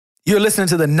You're listening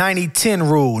to the 90-10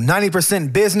 rule.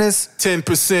 90% business,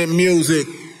 10% music.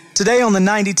 Today on the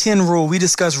 90-10 rule, we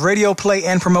discuss radio play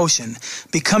and promotion,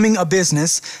 becoming a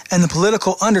business, and the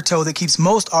political undertow that keeps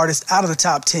most artists out of the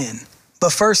top 10.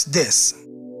 But first, this.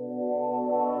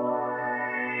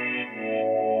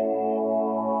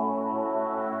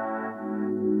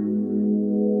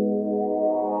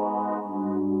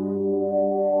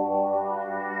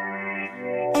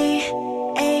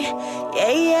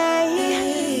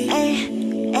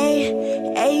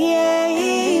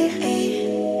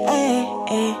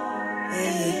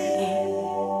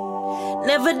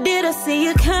 Never did I see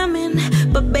you coming,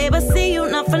 but babe, I see you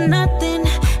not for nothing.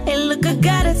 Hey, look, I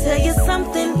gotta tell you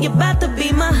something. You're about to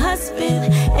be my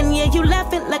husband. And yeah, you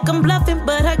laughing like I'm bluffing,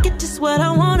 but I get just what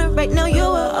I wanted. Right now, you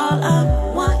are all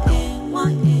I'm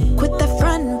wanting. Quit that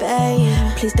front,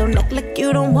 babe. Please don't act like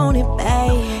you don't want it,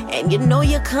 babe. And you know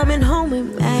you're coming home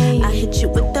with me. I hit you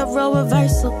with that role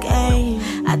reversal game.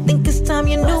 I think it's time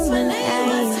you knew my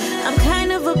name. I'm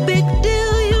kind of a big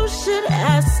deal, you should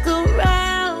ask around.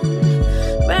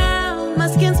 My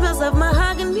skin smells of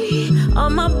mahogany. All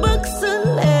my books are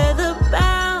leather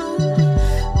bound.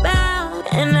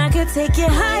 And I could take you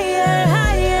higher,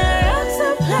 up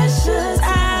to Pleasure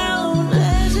Town.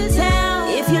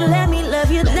 If you let me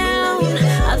love you down,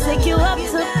 I'll take you up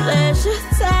to Pleasure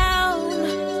Town.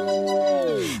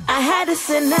 I had to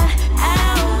send that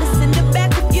out. Send it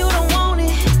back if you don't want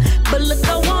it. But look,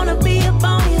 I wanna be up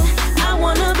on you. I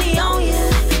wanna be on you.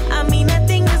 I mean, that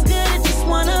thing is good, I just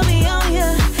wanna be on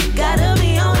you. Gotta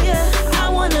be on you, I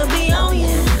wanna be on you.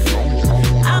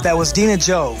 That was Dina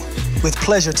Joe with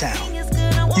Pleasure Town.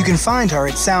 You can find her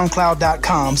at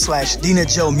soundcloud.com/Dina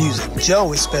Joe Music.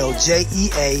 Joe is spelled Jeaux.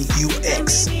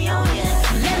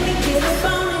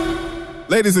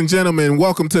 Ladies and gentlemen,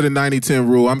 welcome to the 90-10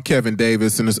 rule. I'm Kevin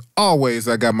Davis, and as always,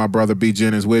 I got my brother B.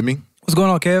 Jennings with me. What's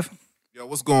going on, Kev? Yo,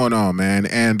 what's going on, man?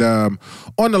 And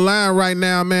on the line right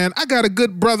now, man, I got a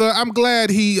good brother. I'm glad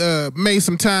he made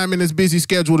some time in his busy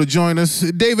schedule to join us.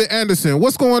 David Anderson,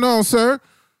 what's going on, sir?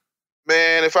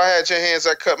 Man, if I had your hands,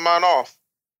 I'd cut mine off.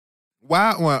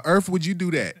 Why on earth would you do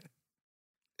that?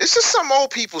 It's just some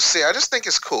old people say. I just think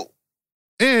it's cool.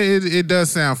 It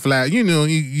does sound flat. You know,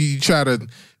 you try to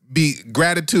be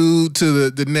gratitude to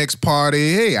the next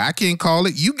party. Hey, I can't call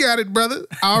it. You got it, brother.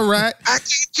 All right. I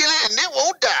can't kill it and it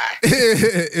won't die.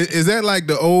 Is that like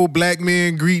the old black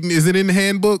man greeting? Is it in the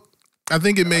handbook? I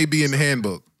think it may be in the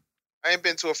handbook. I ain't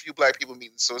been to a few black people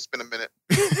meetings, so it's been a minute.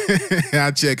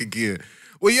 I'll check again.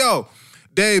 Well, yo,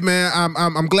 Dave, man,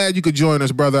 I'm glad you could join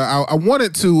us, brother. I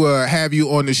wanted to have you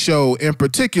on the show in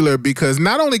particular because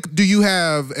not only do you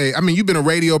have you've been a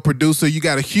radio producer, you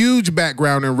got a huge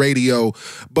background in radio,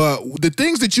 but the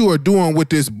things that you are doing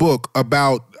with this book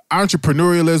about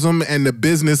entrepreneurialism and the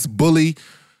business bully,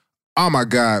 oh my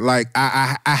God, like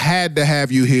I had to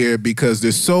have you here because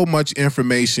there's so much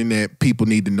information that people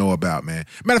need to know about, man.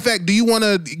 Matter of fact, do you want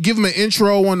to give them an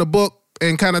intro on the book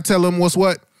and kind of tell them what's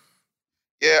what?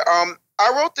 Yeah, I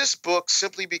wrote this book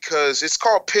simply because it's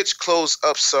called Pitch, Close,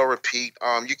 Upsell, Repeat.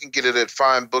 You can get it at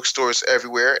fine bookstores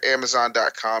everywhere,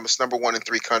 Amazon.com. It's #1 in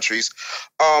 3 countries.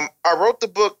 I wrote the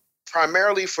book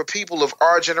primarily for people of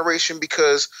our generation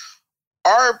because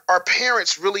our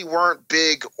parents really weren't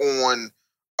big on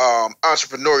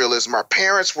entrepreneurialism. Our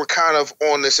parents were kind of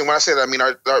on this, and when I say that, I mean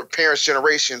our parents'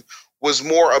 generation was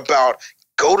more about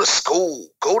go to school,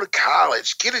 go to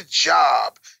college, get a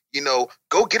job,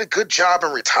 go get a good job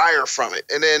and retire from it.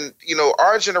 And then,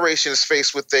 our generation is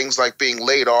faced with things like being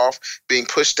laid off, being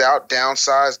pushed out,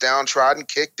 downsized, downtrodden,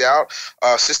 kicked out,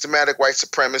 systematic white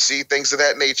supremacy, things of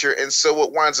that nature. And so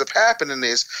what winds up happening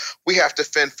is we have to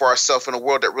fend for ourselves in a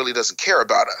world that really doesn't care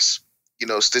about us.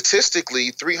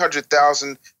 Statistically,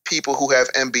 300,000 people who have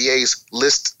MBAs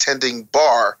list tending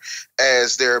bar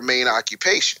as their main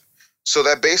occupation. So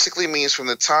that basically means from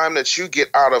the time that you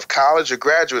get out of college or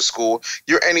graduate school,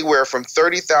 you're anywhere from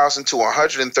 $30,000 to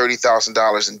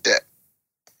 $130,000 in debt.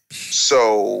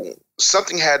 So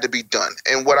something had to be done.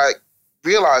 And what I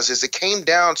realized is it came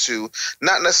down to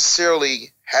not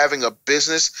necessarily having a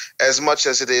business as much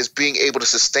as it is being able to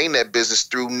sustain that business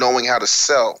through knowing how to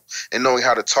sell and knowing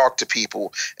how to talk to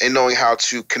people and knowing how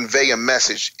to convey a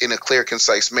message in a clear,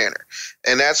 concise manner.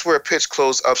 And that's where Pitch,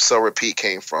 Close, Upsell, Repeat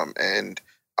came from. And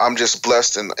I'm just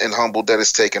blessed and humbled that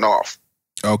it's taken off.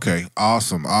 Okay,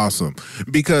 awesome.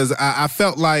 Because I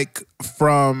felt like with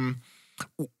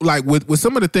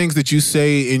some of the things that you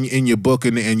say in your book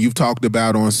and you've talked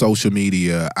about on social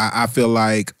media, I feel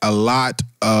like a lot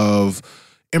of,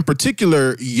 in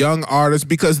particular, young artists,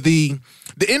 because the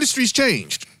industry's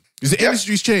changed. The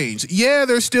industry's changed. Yeah,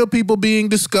 there's still people being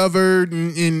discovered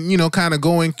and kind of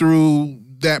going through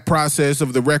that process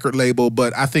of the record label,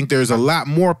 but I think there's a lot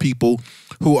more people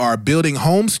who are building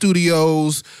home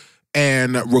studios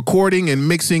and recording and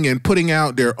mixing and putting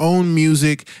out their own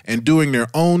music and doing their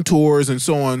own tours and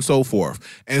so on and so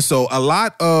forth. And so a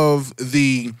lot of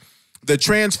the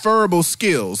transferable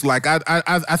skills, like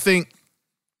I think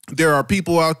there are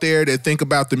people out there that think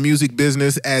about the music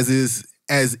business as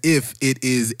if it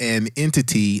is an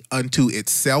entity unto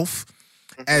itself,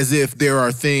 as if there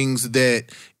are things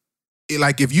that,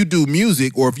 like if you do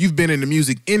music or if you've been in the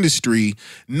music industry,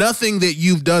 nothing that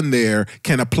you've done there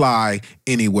can apply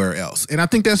anywhere else. And I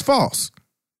think that's false.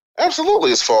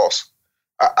 Absolutely, it's false.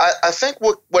 I think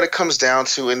what it comes down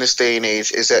to in this day and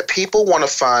age is that people want to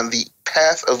find the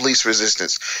path of least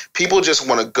resistance. People just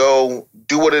want to go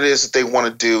do what it is that they want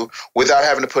to do without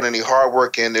having to put any hard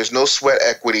work in. There's no sweat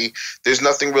equity. There's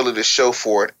nothing really to show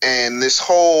for it. And this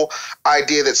whole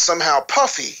idea that somehow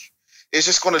Puffy is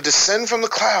just going to descend from the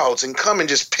clouds and come and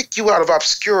just pick you out of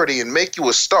obscurity and make you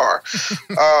a star.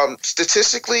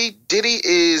 Statistically, Diddy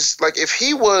is like, if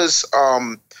he was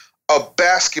a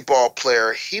basketball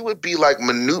player, he would be like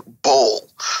Manute Bol.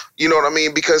 You know what I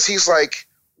mean? Because he's like,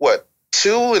 what,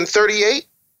 2 and 38?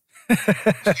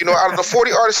 You know, out of the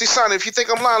 40 artists he signed, if you think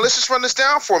I'm lying, let's just run this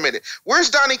down for a minute. Where's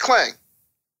Donnie Klang?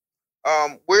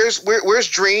 Where's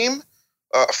Dream?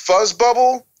 Fuzz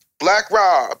Bubble? Black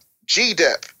Rob?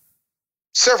 G-Dep?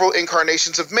 Several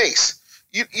incarnations of Mace.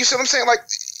 You see what I'm saying? Like,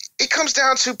 it comes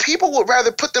down to people would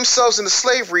rather put themselves into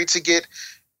slavery to get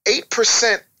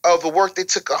 8% of the work they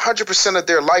took 100% of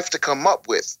their life to come up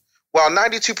with, while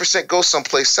 92% goes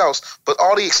someplace else, but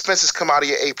all the expenses come out of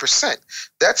your 8%.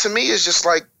 That to me is just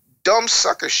like dumb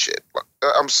sucker shit.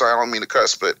 I'm sorry, I don't mean to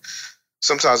cuss, but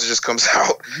sometimes it just comes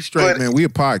out. You straight, man. We a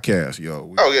podcast,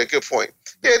 yo. Oh, yeah, good point.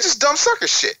 Yeah, just dumb sucker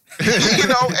shit. You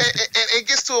know, and it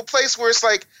gets to a place where it's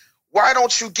like, why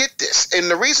don't you get this?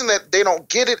 And the reason that they don't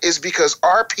get it is because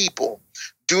our people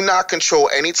do not control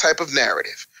any type of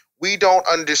narrative. We don't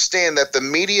understand that the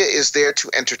media is there to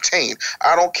entertain.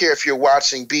 I don't care if you're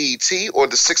watching BET or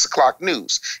the 6 o'clock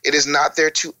news. It is not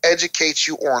there to educate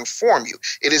you or inform you.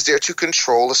 It is there to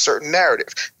control a certain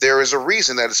narrative. There is a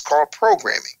reason that it's called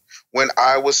programming. When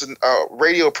I was a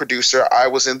radio producer, I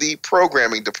was in the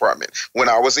programming department. When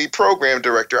I was a program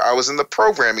director, I was in the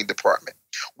programming department.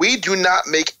 We do not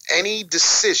make any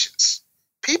decisions.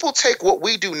 People take what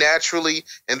we do naturally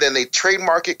and then they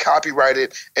trademark it, copyright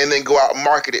it, and then go out and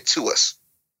market it to us.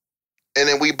 And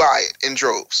then we buy it in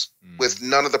droves with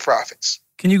none of the profits.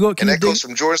 That goes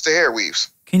from Jordans to hair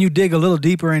weaves. Can you dig a little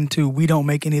deeper into we don't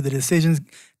make any of the decisions?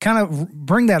 Kind of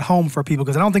bring that home for people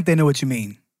because I don't think they know what you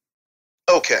mean.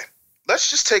 Okay. Let's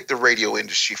just take the radio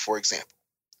industry, for example.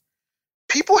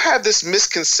 People have this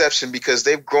misconception because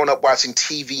they've grown up watching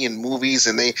TV and movies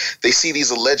and they see these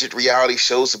alleged reality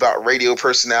shows about radio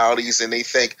personalities and they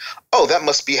think, oh, that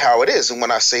must be how it is. And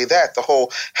when I say that, the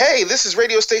whole, hey, this is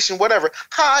radio station, whatever.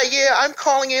 Hi, yeah, I'm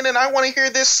calling in and I want to hear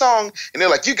this song. And they're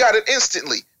like, you got it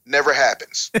instantly. Never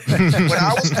happens. When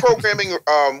I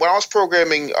was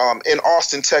programming in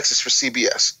Austin, Texas for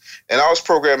CBS, and I was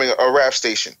programming a rap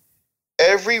station,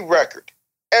 every record,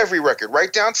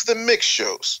 right down to the mix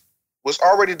shows, was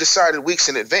already decided weeks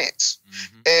in advance.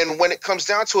 And when it comes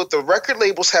down to it, the record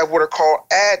labels have what are called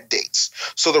ad dates.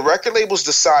 So the record labels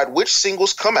decide which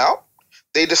singles come out.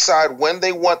 They decide when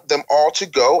they want them all to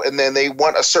go, and then they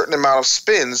want a certain amount of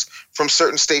spins from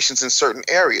certain stations in certain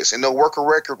areas. And they'll work a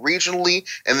record regionally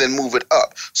and then move it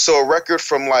up. So a record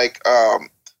from like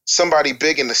somebody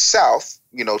big in the South,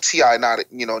 you know, T.I.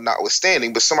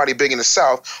 notwithstanding, but somebody big in the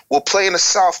South will play in the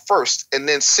South first, and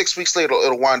then 6 weeks later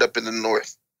it'll wind up in the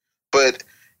North. But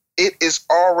it is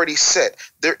already set.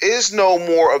 There is no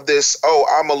more of this, oh,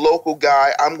 I'm a local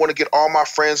guy. I'm going to get all my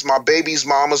friends, my baby's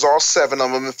mamas, all 7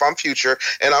 of them if I'm Future,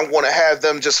 and I'm going to have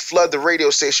them just flood the radio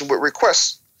station with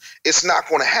requests. It's not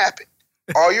going to happen.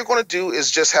 All you're going to do is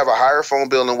just have a higher phone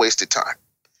bill and wasted time.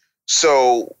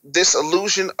 So this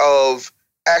illusion of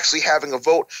actually having a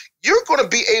vote, you're going to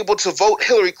be able to vote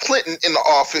Hillary Clinton in the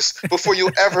office before you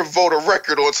ever vote a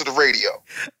record onto the radio.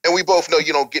 And we both know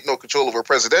you don't get no control over a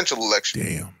presidential election.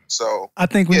 Damn. So I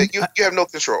think you have no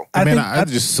control. I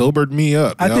just sobered me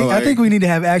up. I think we need to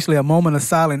have actually a moment of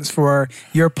silence for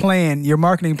your plan, your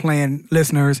marketing plan,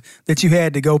 listeners, that you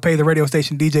had to go pay the radio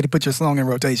station DJ to put your song in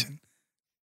rotation.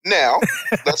 Now,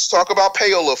 let's talk about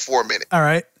payola for a minute. All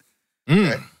right.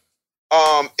 Okay.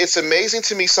 It's amazing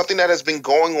to me, something that has been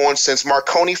going on since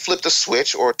Marconi flipped a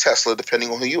switch, or Tesla,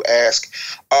 depending on who you ask,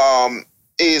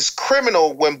 is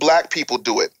criminal when black people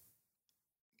do it.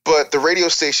 But the radio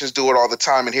stations do it all the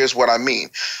time, and here's what I mean.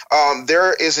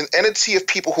 There is an entity of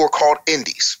people who are called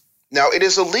indies. Now, it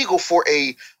is illegal for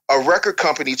a a record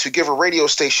company to give a radio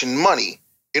station money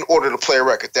in order to play a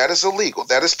record. That is illegal.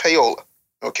 That is payola.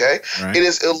 Okay? Right. It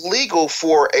is illegal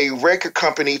for a record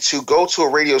company to go to a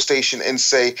radio station and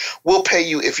say, we'll pay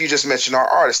you if you just mention our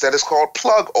artist. That is called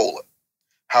plug-ola.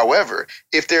 However,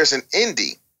 if there's an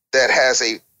indie that has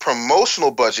a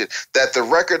promotional budget that the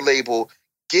record label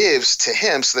gives to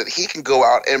him so that he can go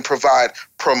out and provide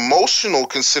promotional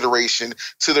consideration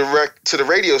to the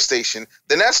radio station,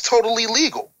 then that's totally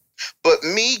legal. But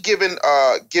me giving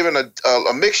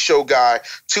a mix show guy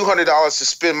 $200 to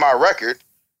spin my record,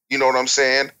 you know what I'm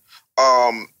saying?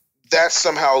 That's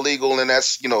somehow legal, and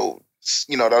that's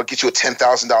that'll get you a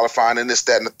 $10,000 fine and this,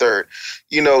 that, and the third.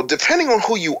 Depending on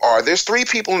who you are, there's 3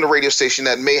 people in the radio station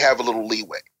that may have a little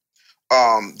leeway.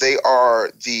 They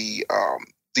are the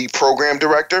program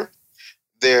director.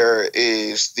 There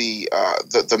is the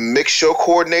mix show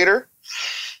coordinator,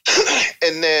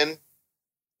 and then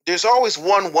there's always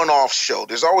one-off show.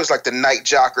 There's always like the night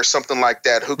jock or something like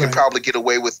that who can probably get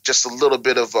away with just a little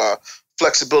bit of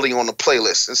flexibility on the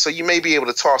playlist. And so you may be able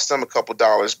to toss them a couple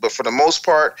dollars, but for the most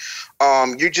part,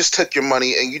 you just took your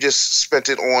money and you just spent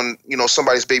it on,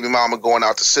 somebody's baby mama going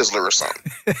out to Sizzler or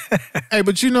something. Hey,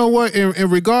 but you know what? In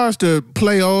regards to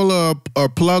playola or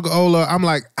plug-ola, I'm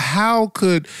like,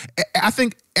 I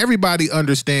think everybody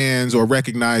understands or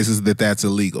recognizes that that's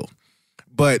illegal.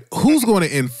 But who's going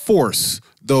to enforce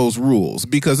those rules?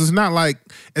 Because it's not like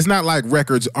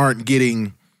records aren't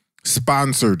getting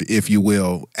sponsored, if you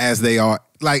will, as they are,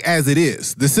 like as it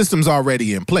is. The system's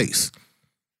already in place.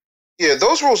 Yeah,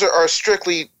 those rules are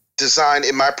strictly designed,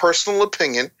 in my personal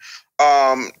opinion,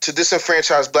 to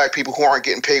disenfranchise black people who aren't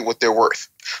getting paid what they're worth.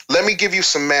 Let me give you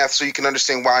some math so you can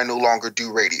understand why I no longer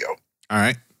do radio. All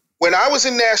right. When I was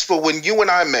in Nashville, when you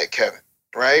and I met, Kevin,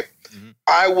 right? Mm-hmm.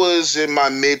 I was in my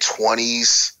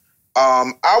mid-20s.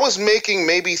 I was making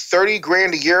maybe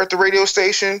 $30,000 a year at the radio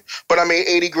station, but I made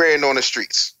 $80,000 on the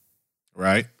streets.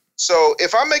 Right. So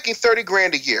if I'm making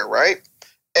 $30,000 a year, right?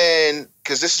 And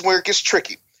because this is where it gets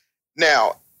tricky.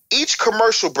 Now, each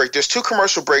commercial break, there's 2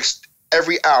 commercial breaks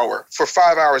every hour for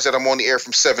 5 hours that I'm on the air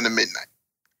from 7 to midnight.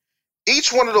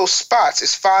 Each one of those spots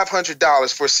is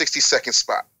 $500 for a 60-second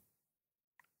spot.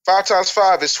 5 times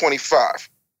 5 is 25.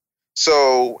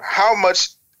 So how much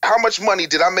money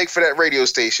did I make for that radio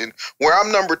station where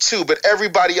I'm number 2, but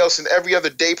everybody else in every other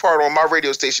day part on my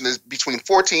radio station is between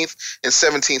 14th and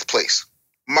 17th place?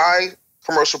 My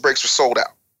commercial breaks were sold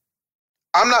out.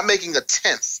 I'm not making a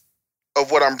tenth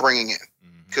of what I'm bringing in,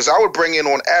 because I would bring in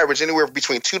on average anywhere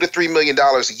between $2 to $3 million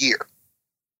a year.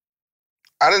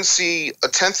 I didn't see a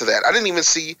tenth of that. I didn't even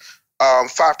see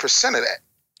 5% of that.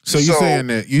 So you're saying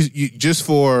that you just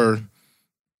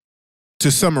to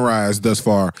summarize thus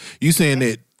far, you saying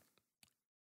that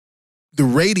the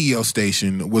radio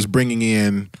station was bringing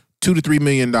in $2 to $3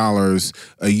 million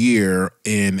a year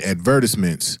in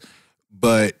advertisements,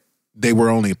 but they were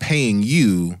only paying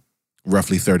you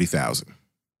roughly $30,000.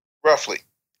 Roughly,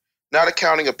 not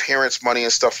accounting appearance money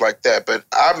and stuff like that. But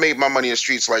I made my money in the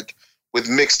streets, like with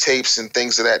mixtapes and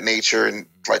things of that nature, and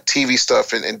like TV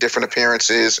stuff and different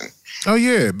appearances. And oh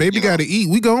yeah, baby got to eat.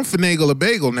 We gon' finagle a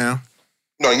bagel now.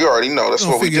 No, you already know that's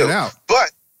what we do. It out.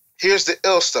 But here's the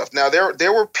ill stuff. Now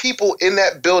there were people in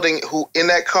that building in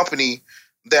that company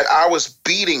that I was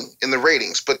beating in the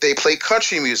ratings, but they played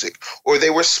country music or they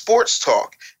were sports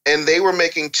talk, and they were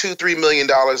making $2-3 million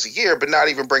a year, but not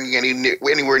even bringing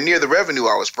anywhere near the revenue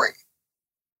I was bringing.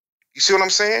 You see what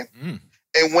I'm saying? Mm.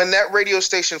 And when that radio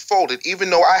station folded, even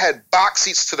though I had box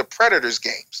seats to the Predators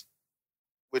games,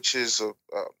 which is a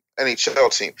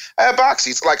NHL team, I had box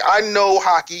seats. Like, I know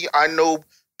hockey, I know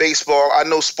baseball, I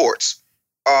know sports.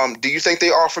 Do you think they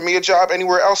offered me a job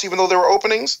anywhere else, even though there were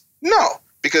openings? No,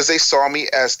 because they saw me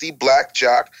as the black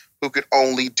jock who could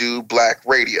only do black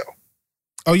radio.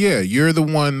 Oh, yeah. You're the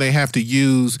one they have to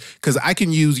use, because I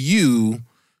can use you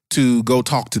to go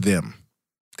talk to them.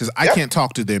 Because I can't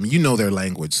talk to them. You know their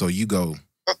language, so you go.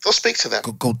 Go speak to them.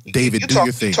 Go David, do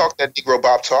your thing. You talk that Negro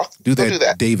Bob talk. Do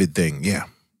that David thing, yeah.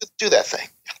 Do that thing.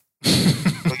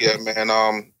 But yeah, man,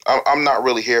 I'm not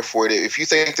really here for it. If you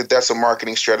think that that's a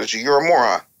marketing strategy, you're a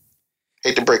moron.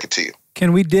 Hate to break it to you.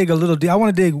 Can we dig a little I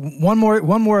want to dig one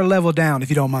more level down, if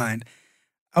you don't mind.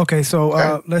 Okay,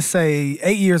 so let's say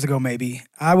 8 years ago, maybe,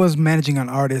 I was managing an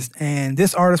artist, and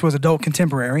this artist was adult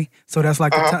contemporary. So that's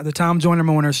like the Tom Joyner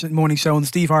morning show and the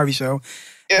Steve Harvey show.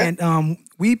 Yeah. And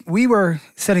we were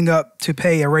setting up to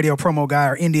pay a radio promo guy,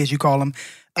 or indie as you call him.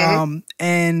 Mm-hmm.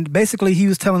 And basically he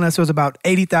was telling us it was about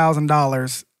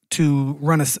 $80,000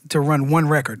 to run one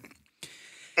record.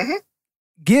 Mm-hmm.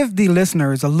 give the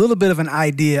listeners a little bit of an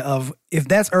idea of if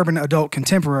that's urban adult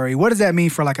contemporary, what does that mean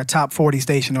for like a top 40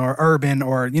 station or urban,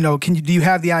 or, you know, do you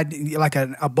have the idea, like a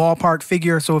ballpark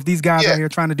figure? So if these guys are here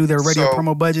trying to do their radio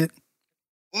promo budget.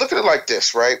 Look at it like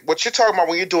this, right? What you're talking about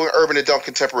when you're doing urban adult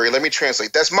contemporary, let me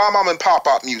translate. That's my mom and pop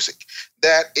music.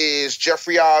 That is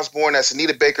Jeffrey Osborne. That's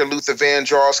Anita Baker, Luther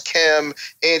Vandross, Kim,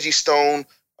 Angie Stone,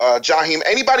 Jaheim.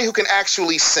 Anybody who can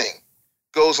actually sing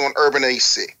goes on Urban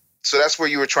AC. So that's where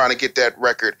you were trying to get that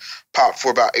record pop for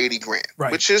about $80,000,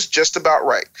 right, which is just about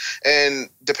right. And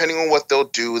depending on what they'll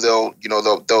do,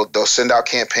 they'll send out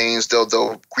campaigns.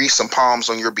 They'll grease some palms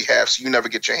on your behalf, so you never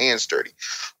get your hands dirty.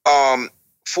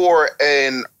 For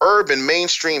an urban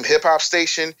mainstream hip hop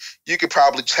station, you could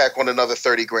probably tack on another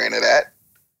 $30,000 of that.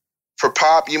 For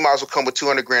pop, you might as well come with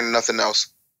 $200,000 and nothing else.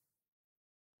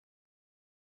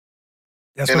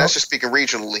 That's just speaking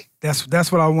regionally.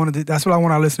 That's what I wanted. That's what I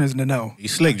want our listeners to know. He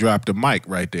slick dropped the mic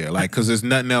right there, like, because there's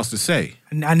nothing else to say.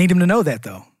 I need him to know that,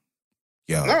 though.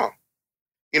 Yeah. No.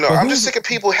 You know, I'm just sick of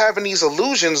people having these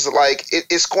illusions like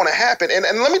it's going to happen. And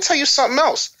let me tell you something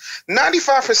else.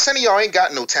 95% of y'all ain't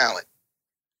got no talent.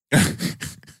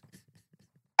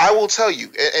 I will tell you,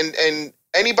 and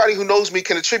anybody who knows me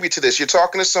can attribute to this. You're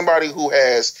talking to somebody who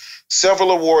has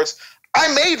several awards.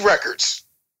 I made records.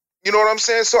 You know what I'm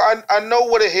saying? So I know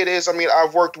what a hit is. I mean,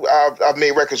 I've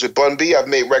made records with Bun B. I've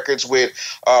made records with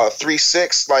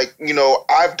 3-6. Like, you know,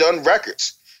 I've done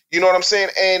records. You know what I'm saying?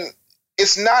 And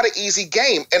it's not an easy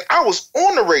game. And I was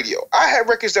on the radio. I had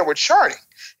records that were charting.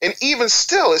 And even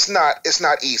still, it's not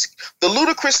easy. The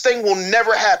Ludacris thing will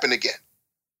never happen again.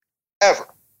 Ever.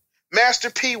 Master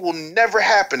P will never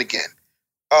happen again.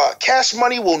 Cash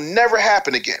Money will never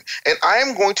happen again. And I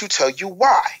am going to tell you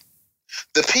why.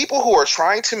 The people who are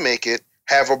trying to make it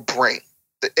have a brain.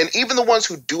 And even the ones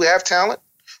who do have talent,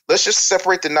 let's just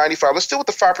separate the 95. Let's deal with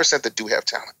the 5% that do have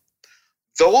talent.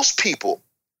 Those people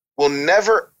will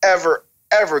never, ever,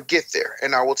 ever get there.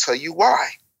 And I will tell you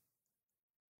why.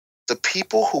 The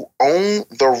people who own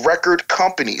the record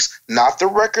companies, not the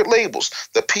record labels,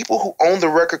 the people who own the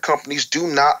record companies do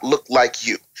not look like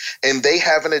you. And they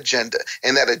have an agenda.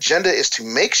 And that agenda is to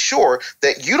make sure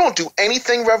that you don't do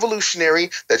anything revolutionary,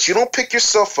 that you don't pick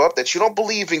yourself up, that you don't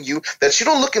believe in you, that you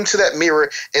don't look into that mirror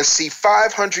and see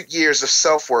 500 years of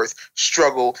self-worth,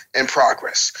 struggle, and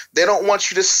progress. They don't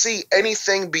want you to see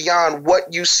anything beyond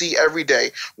what you see every day,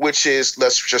 which is,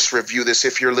 let's just review this.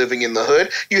 If you're living in the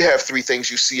hood, you have three things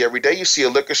you see every day. You see a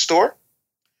liquor store,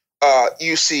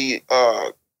 you see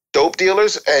dope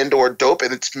dealers and or dope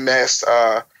and its mass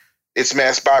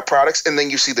byproducts, and then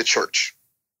you see the church.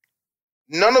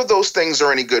 None of those things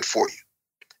are any good for you.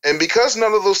 And because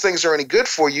none of those things are any good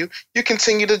for you, you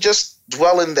continue to just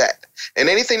dwell in that. And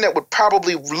anything that would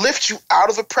probably lift you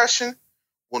out of oppression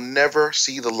will never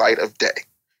see the light of day.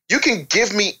 You can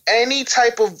give me any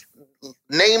type of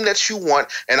name that you want,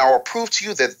 and I will prove to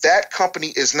you that that company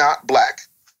is not black.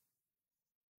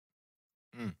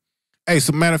 Hey,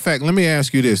 so matter of fact, let me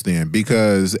ask you this then,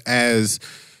 because as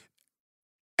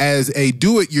a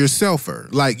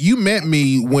do-it-yourselfer, like, you met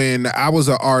me when I was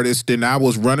an artist and I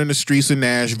was running the streets of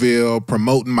Nashville,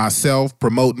 promoting myself,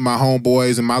 promoting my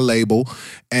homeboys and my label,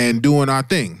 and doing our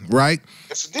thing, right?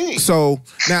 Yes, indeed. So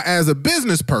now, as a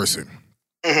business person,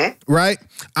 right,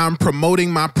 I'm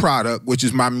promoting my product, which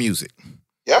is my music.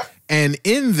 Yep. And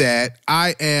in that,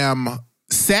 I am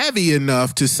savvy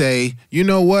enough to say, you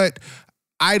know what?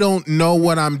 I don't know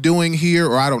what I'm doing here,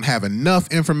 or I don't have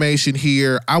enough information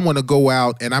here. I want to go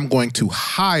out and I'm going to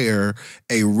hire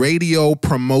a radio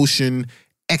promotion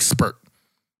expert.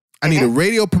 I need a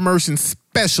radio promotion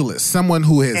specialist, someone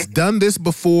who has done this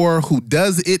before, who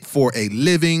does it for a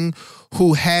living,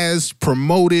 who has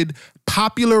promoted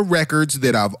popular records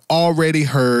that I've already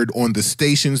heard on the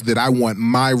stations that I want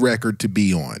my record to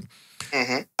be on.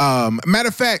 Matter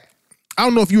of fact, I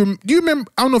don't know if you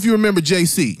remember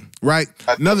JC, right?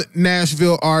 Another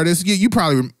Nashville artist. Yeah, you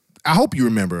probably. I hope you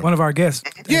remember one of our guests.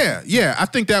 Yeah. I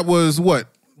think that was what,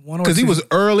 because he was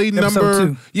early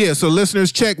Episode 2. Yeah. So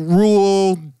listeners, check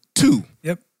Rule 2.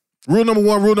 Yep. Rule number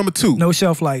 1. Rule number 2. No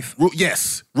shelf life.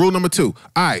 Yes. Rule number 2.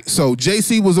 All right. So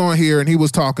JC was on here and he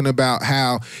was talking about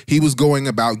how he was going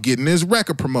about getting his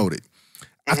record promoted.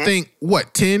 I think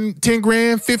what, 10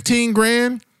 grand, 15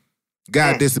 grand.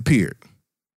 Guy disappeared.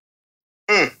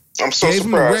 I'm so gave surprised.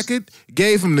 him the record,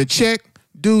 gave him the check,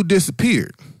 dude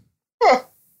disappeared.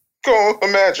 Go on,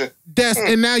 imagine.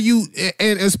 And now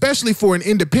and especially for an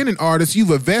independent artist,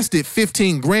 you've invested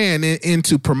 15 grand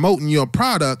into promoting your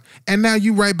product, and now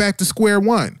you right back to square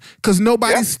one because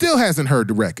nobody still hasn't heard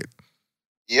the record.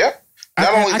 Yep.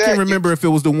 I can't remember if it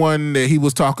was the one that he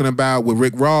was talking about with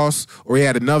Rick Ross, or he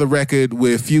had another record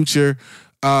with Future.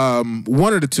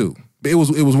 One of the two. It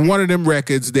was one of them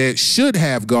records that should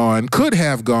have gone, could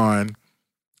have gone,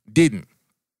 didn't.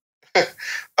 And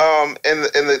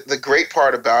the great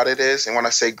part about it is, and when I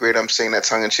say great, I'm saying that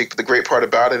tongue in cheek, but the great part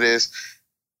about it is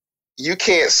you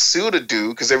can't sue the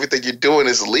dude because everything you're doing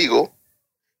is illegal.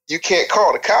 You can't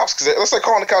call the cops because that's like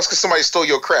calling the cops because somebody stole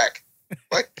your crack.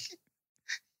 Like,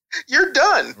 you're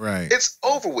done. Right. It's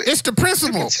over with. It's the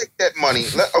principle. You can take that money.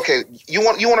 Okay, you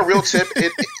want a real tip?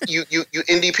 You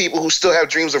indie people who still have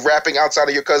dreams of rapping outside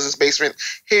of your cousin's basement.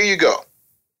 Here you go.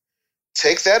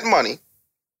 Take that money,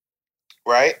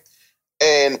 right,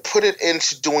 and put it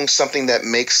into doing something that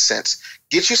makes sense.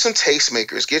 Get you some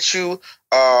tastemakers. Get you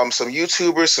some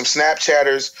YouTubers, some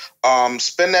Snapchatters.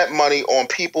 Spend that money on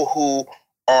people who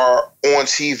are on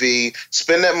TV.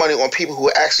 Spend that money on people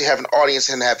who actually have an audience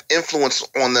and have influence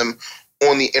on them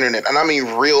on the internet. And I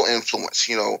mean real influence,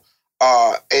 you know,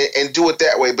 and do it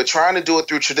that way. But trying to do it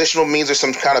through traditional means or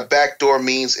some kind of backdoor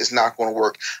means is not going to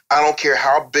work. I don't care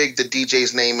how big the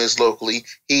DJ's name is locally.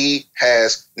 He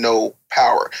has no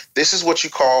power. This is what you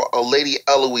call a Lady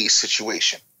Eloise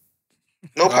situation.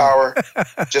 No power,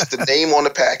 just the name on the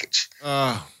package.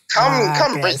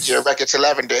 Come rent your record to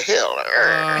Lavender Hill.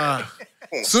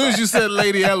 As soon as you said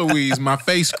Lady Eloise, my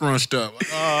face scrunched up.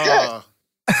 Yeah.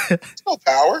 No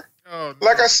power. Oh, no.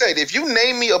 Like I said, if you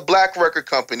name me a black record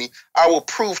company, I will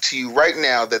prove to you right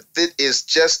now that it is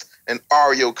just an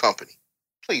REO company.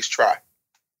 Please try.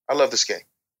 I love this game.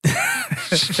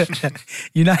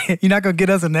 You're not gonna get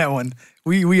us in that one.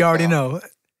 We already know.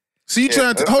 So you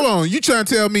trying to hold on? You trying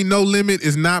to tell me No Limit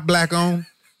is not black owned?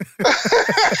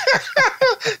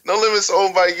 No Limit's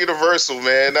owned by Universal,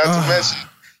 man. Not to mention.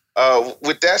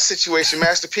 With that situation,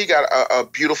 Master P got a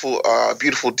beautiful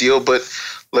deal, but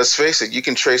let's face it, you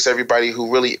can trace everybody who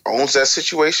really owns that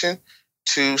situation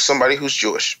to somebody who's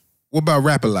Jewish. What about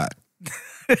Rap-A-Lot?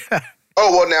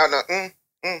 Oh, well,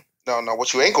 no.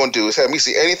 What you ain't gonna do is have me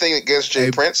see anything against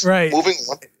Jay Prince. Right. Moving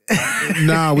on.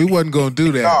 Nah, we wasn't gonna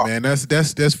do that, man.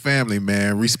 That's family,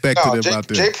 man. Respect to them out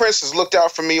there. Jay Prince has looked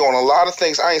out for me on a lot of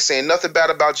things. I ain't saying nothing bad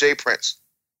about Jay Prince,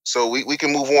 so we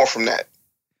can move on from that.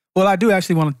 Well, I do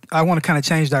actually want to kind of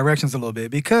change directions a little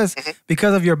bit because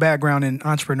of your background in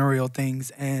entrepreneurial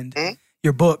things and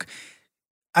your book.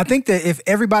 I think that if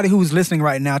everybody who's listening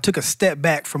right now took a step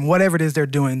back from whatever it is they're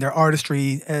doing, their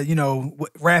artistry,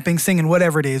 rapping, singing,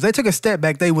 whatever it is, they took a step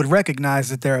back, they would recognize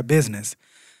that they're a business.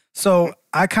 So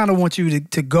I kind of want you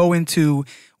to go into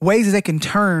ways that they can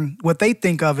turn what they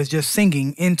think of as just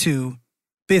singing into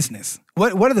business.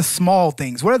 What are the small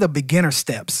things? What are the beginner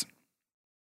steps?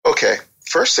 Okay.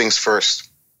 First things first,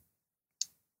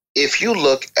 if you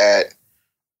look at,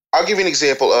 I'll give you an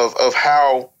example of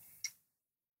how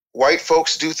white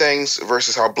folks do things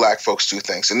versus how black folks do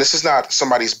things. And this is not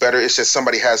somebody's better. It's just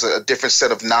somebody has a different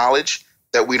set of knowledge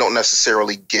that we don't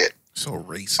necessarily get. So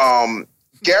racist.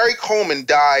 Gary Coleman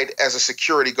died as a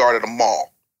security guard at a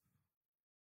mall.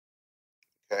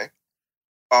 Okay.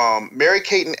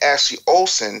 Mary-Kate and Ashley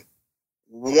Olsen,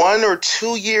 1 or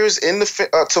 2 years in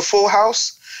to Full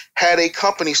House, had a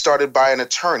company started by an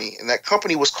attorney, and that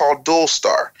company was called Dual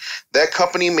Star. That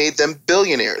company made them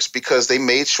billionaires because they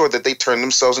made sure that they turned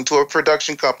themselves into a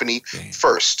production company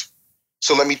first.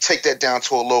 So let me take that down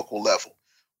to a local level.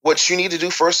 What you need to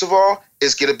do, first of all,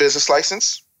 is get a business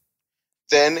license.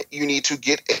 Then you need to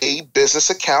get a business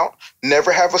account.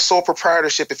 Never have a sole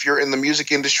proprietorship. If you're in the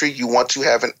music industry, you want to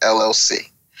have an LLC.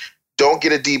 Don't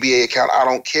get a DBA account. I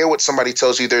don't care what somebody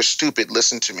tells you. They're stupid.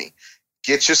 Listen to me.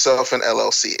 Get yourself an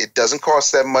LLC. It doesn't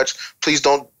cost that much. Please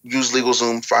don't use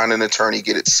LegalZoom. Find an attorney.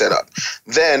 Get it set up.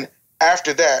 Then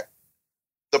after that,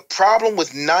 the problem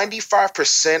with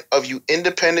 95% of you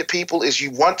independent people is you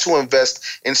want to invest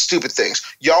in stupid things.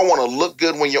 Y'all want to look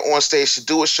good when you're on stage to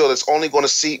do a show that's only going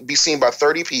to be seen by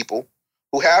 30 people,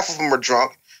 who half of them are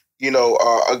drunk.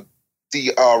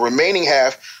 The remaining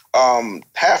half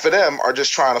of them are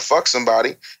just trying to fuck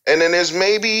somebody. And then there's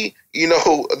maybe,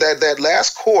 that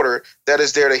last quarter that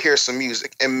is there to hear some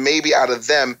music. And maybe out of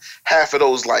them, half of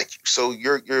those like you. So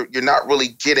you're not really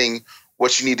getting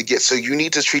what you need to get. So you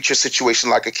need to treat your situation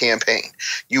like a campaign.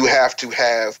 You have to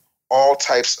have all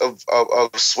types of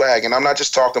swag. And I'm not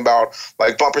just talking about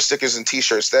like bumper stickers and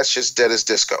t-shirts. That's just dead as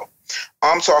disco.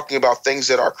 I'm talking about things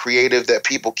that are creative that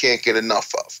people can't get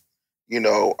enough of.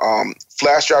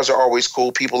 Flash drives are always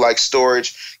cool. People like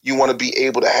storage. You want to be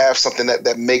able to have something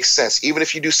that makes sense. Even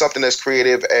if you do something as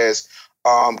creative as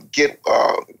get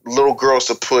little girls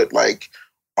to put like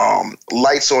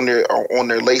lights on their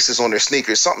laces on their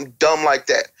sneakers, something dumb like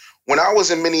that. When I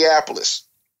was in Minneapolis,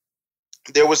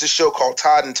 there was a show called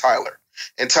Todd and Tyler.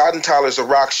 And Todd and Tyler is a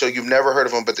rock show. You've never heard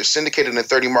of them, but they're syndicated in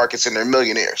 30 markets and they're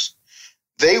millionaires.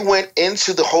 They went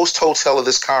into the host hotel of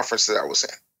this conference that I was in.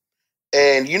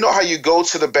 And you know how you go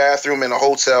to the bathroom in a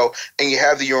hotel and you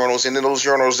have the urinals, and in those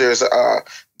urinals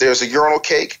there's a urinal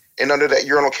cake, and under that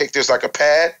urinal cake there's like a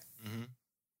pad. Mm-hmm.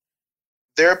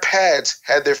 Their pads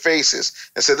had their faces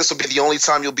and said, this will be the only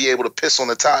time you'll be able to piss on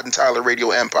the Todd and Tyler radio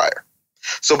empire.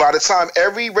 So by the time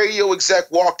every radio exec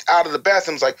walked out of the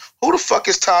bathroom, it's like, who the fuck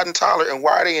is Todd and Tyler, and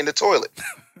why are they in the toilet?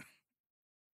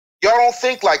 Y'all don't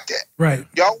think like that. Right.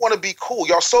 Y'all want to be cool.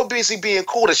 Y'all so busy being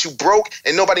cool that you broke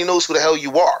and nobody knows who the hell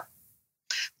you are.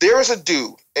 There is a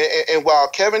dude, and while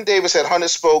Kevin Davis had Hunt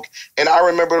and Spoke, and I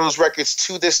remember those records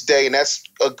to this day, and that's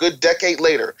a good decade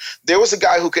later, there was a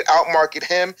guy who could outmarket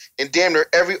him and damn near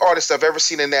every artist I've ever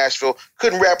seen in Nashville.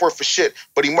 Couldn't rap worth for shit,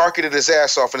 but he marketed his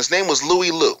ass off, and his name was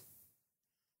Louie Lou.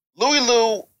 Louie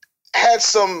Lou had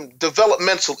some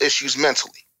developmental issues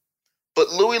mentally, but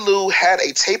Louie Lou had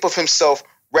a tape of himself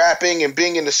rapping and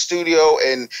being in the studio,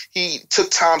 and he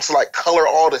took time to like color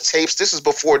all the tapes. This is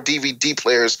before DVD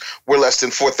players were less than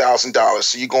 $4,000,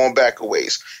 so you're going back a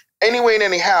ways. Anyway and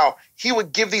anyhow, he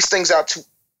would give these things out to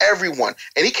everyone,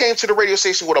 and he came to the radio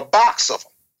station with a box of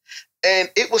them. And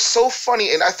it was so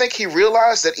funny, and I think he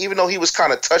realized that even though he was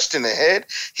kind of touched in the head,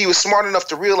 he was smart enough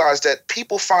to realize that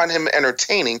people find him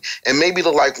entertaining and maybe to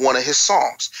like one of his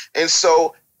songs. And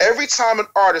so every time an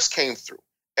artist came through,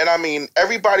 and I mean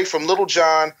everybody from Little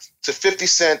John to 50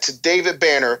 Cent to David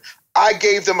Banner, I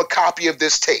gave them a copy of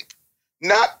this tape.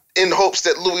 Not in hopes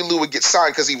that Louie Lou would get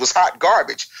signed because he was hot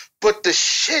garbage, but the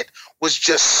shit was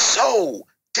just so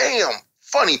damn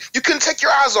funny. You couldn't take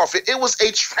your eyes off it. It was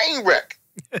a train wreck.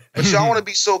 But y'all want to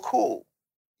be so cool.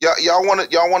 Y'all want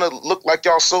to look like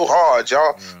y'all so hard.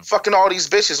 Y'all fucking all these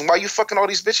bitches. And while you fucking all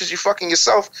these bitches, you fucking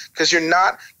yourself because you're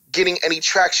not getting any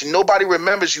traction. Nobody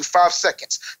remembers you 5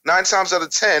 seconds. 9 times out of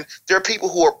 10, there are people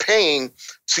who are paying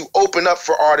to open up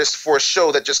for artists for a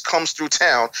show that just comes through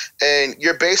town, and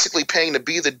you're basically paying to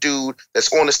be the dude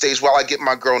that's on the stage while I get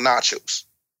my girl nachos.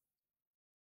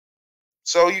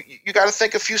 So you got to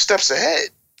think a few steps ahead.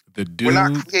 We're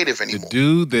not creative anymore. The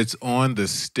dude that's on the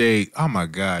stage. Oh my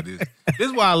God! This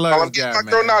is why I love this guy, my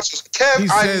girl nachos. Kev,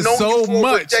 I know so you for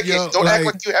much. decades. Yo, Don't act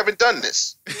like you haven't done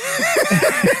this.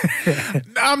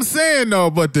 I'm saying though,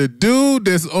 but the dude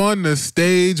that's on the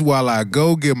stage while I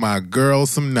go get my girl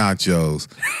some nachos.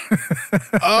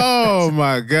 Oh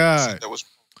my God! That was.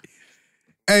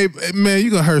 Hey man, you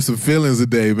gonna hurt some feelings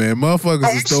today, man.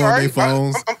 Motherfuckers is throwing their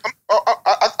phones.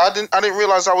 I didn't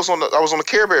realize I was on the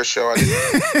Care Bear show.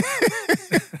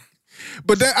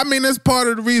 But that's part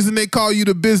of the reason they call you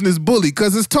the business bully,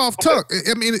 because it's tough talk.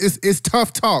 I mean, it's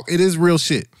tough talk. It is real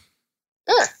shit.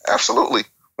 Yeah, absolutely.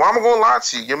 Why am I going to lie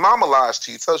to you? Your mama lies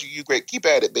to you, tells you you're great. Keep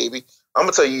at it, baby. I'm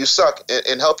gonna tell you suck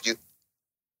and help you.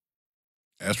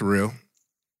 That's real.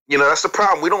 You know, that's the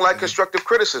problem. We don't like constructive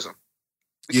criticism.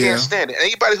 We can't stand it.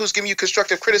 Anybody who's giving you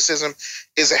constructive criticism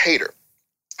is a hater.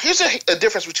 Here's a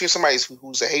difference between somebody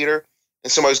who's a hater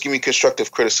and somebody who's giving you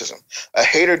constructive criticism. A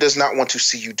hater does not want to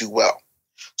see you do well.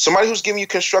 Somebody who's giving you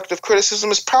constructive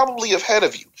criticism is probably ahead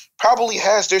of you, probably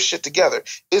has their shit together,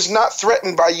 is not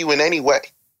threatened by you in any way.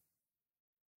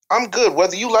 I'm good.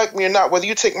 Whether you like me or not, whether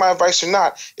you take my advice or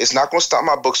not, it's not going to stop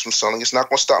my books from selling. It's not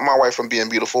going to stop my wife from being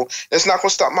beautiful. It's not going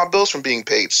to stop my bills from being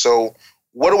paid. So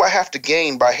what do I have to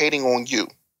gain by hating on you?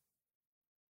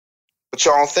 But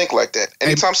y'all don't think like that.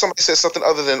 Anytime somebody says something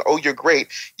other than, oh, you're great,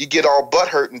 you get all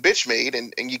butthurt and bitch made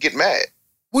and you get mad.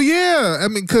 Well, yeah. I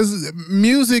mean, because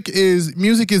music is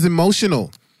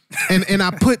emotional. And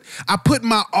I put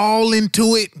my all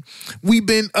into it. We've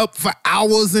been up for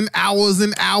hours and hours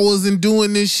and hours and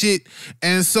doing this shit.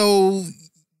 And so,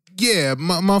 yeah,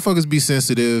 motherfuckers be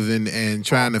sensitive and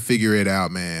trying to figure it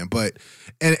out, man. But,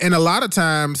 and a lot of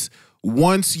times,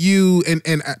 once you,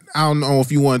 and I don't know if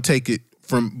you want to take it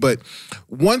from, but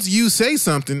once you say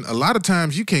something, a lot of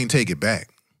times you can't take it back.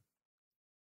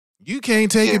 You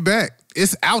can't take it back.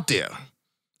 It's out there.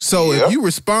 So if you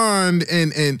respond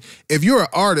and if you're an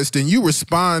artist and you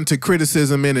respond to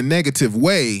criticism in a negative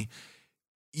way,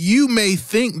 you may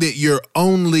think that you're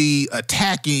only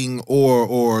attacking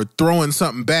or throwing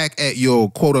something back at your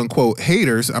quote unquote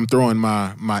haters. I'm throwing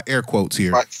my air quotes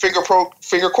here. My finger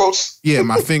quotes? Yeah,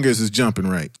 my fingers is jumping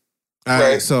right. All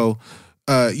right. So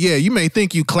you may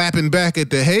think you clapping back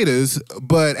at the haters,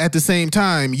 but at the same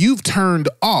time, you've turned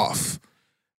off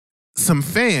some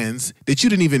fans that you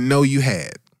didn't even know you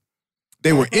had.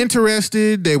 They were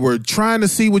interested. They were trying to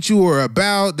see what you were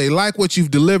about. They like what you've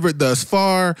delivered thus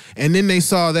far. And then they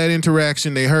saw that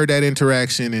interaction. They heard that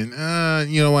interaction.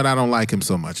 And, you know what? I don't like him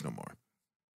so much no more.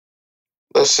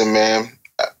 Listen, man.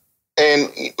 And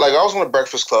like I was on the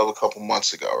Breakfast Club a couple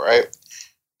months ago, right?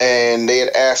 and they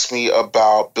had asked me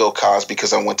about Bill Cosby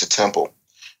because I went to Temple.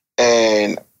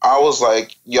 And I was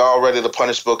like, y'all ready to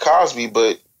punish Bill Cosby,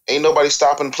 but ain't nobody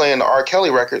stopping playing the R. Kelly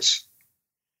records.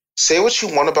 Say what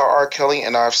you want about R. Kelly,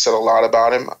 and I've said a lot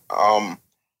about him,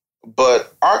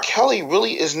 but R. Kelly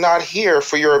really is not here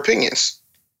for your opinions.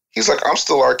 He's like, I'm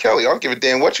still R. Kelly. I don't give a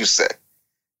damn what you say.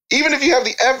 Even if you have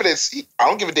the evidence, I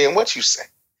don't give a damn what you say.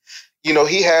 You know,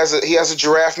 he has a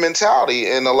giraffe mentality,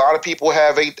 and a lot of people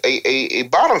have a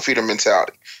bottom feeder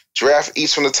mentality. Giraffe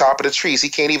eats from the top of the trees. He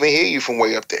can't even hear you from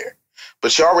way up there.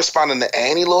 But y'all responding to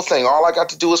any little thing. All I got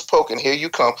to do is poke, and here you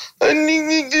come. And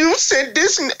you said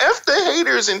this, and F the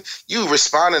haters, and you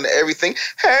responding to everything.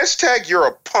 Hashtag you're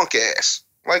a punk ass.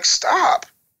 Like, stop.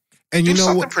 And you do know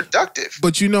something what? Productive.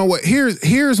 But you know what?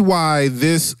 Here's why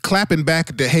this clapping back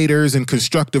at the haters and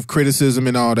constructive criticism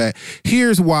and all that.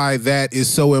 Here's why that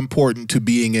is so important to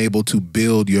being able to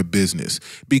build your business.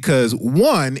 Because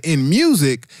one, in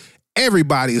music,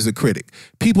 everybody is a critic.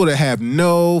 People that have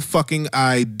no fucking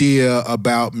idea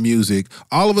about music,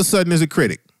 all of a sudden is a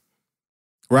critic.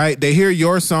 Right? They hear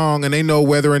your song and they know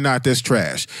whether or not that's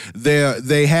trash.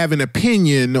 They have an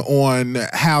opinion on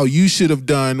how you should have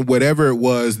done whatever it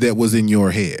was that was in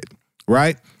your head.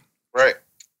 Right? Right.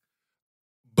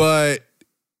 But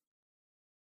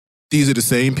these are the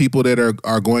same people that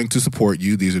are going to support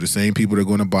you. These are the same people that are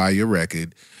going to buy your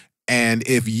record. And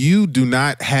if you do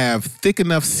not have thick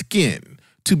enough skin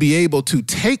to be able to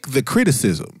take the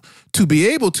criticism, to be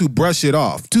able to brush it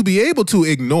off, to be able to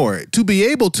ignore it, to be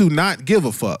able to not give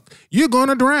a fuck, you're going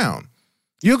to drown.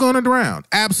 You're going to drown.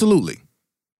 Absolutely.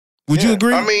 Would you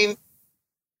agree? I mean,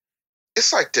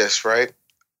 it's like this, right?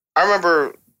 I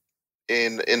remember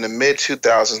in the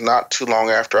mid-2000s, not too long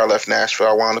after I left Nashville,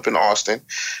 I wound up in Austin,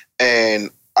 and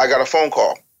I got a phone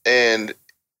call, and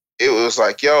it was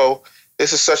like, yo,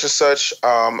 this is such and such.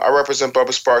 I represent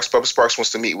Bubba Sparks. Bubba Sparks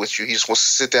wants to meet with you. He just wants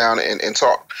to sit down and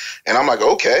talk. And I'm like,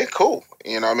 okay, cool.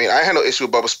 You know what I mean? I had no issue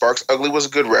with Bubba Sparks. Ugly was a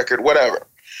good record, whatever.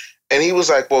 And he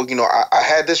was like, well, you know, I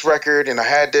had this record and I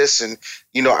had this. And,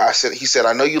 you know, he said,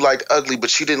 I know you liked Ugly,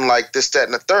 but you didn't like this, that,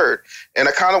 and the third. And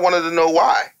I kind of wanted to know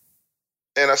why.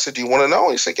 And I said, do you want to know?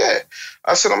 And he said, yeah.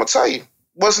 I said, I'm going to tell you. It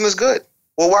wasn't as good.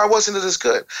 Well, why wasn't it as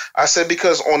good? I said,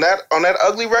 because on that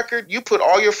Ugly record, you put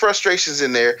all your frustrations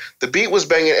in there. The beat was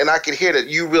banging, and I could hear that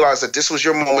you realized that this was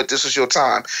your moment, this was your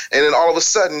time. And then all of a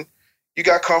sudden, you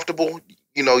got comfortable.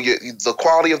 You know, the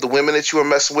quality of the women that you were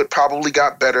messing with probably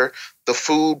got better. The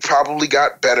food probably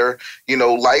got better. You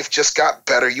know, life just got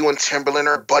better. You and Timberland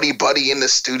are buddy in the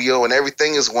studio, and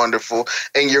everything is wonderful.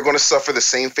 And you're going to suffer the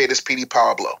same fate as Petey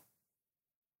Pablo.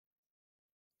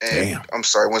 And damn. I'm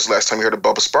sorry, when's the last time you heard a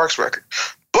Bubba Sparks record?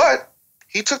 But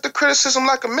he took the criticism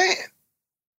like a man.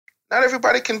 Not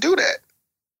everybody can do that.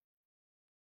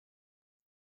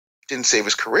 Didn't save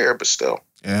his career, but still.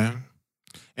 Yeah.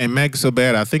 And Meg So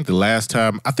Bad, I think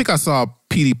I saw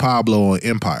Petey Pablo on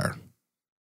Empire.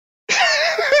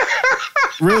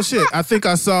 Real shit. I think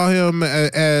I saw him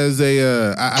as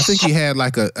I think he had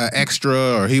like a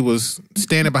extra, or he was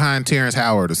standing behind Terrence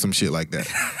Howard or some shit like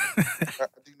that. I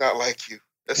do not like you.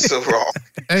 That's so wrong.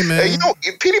 Hey, man. Hey, you know,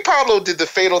 Petey Pablo did the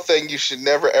fatal thing you should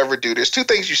never, ever do. There's two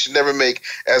things you should never make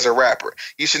as a rapper.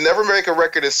 You should never make a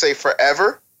record and say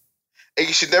forever, and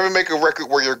you should never make a record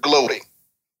where you're gloating.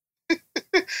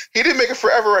 He didn't make a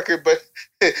forever record, but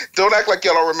don't act like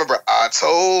y'all don't remember. I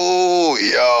told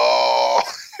y'all.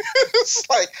 It's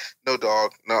like, no,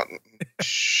 dog. No.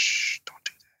 Shh. Don't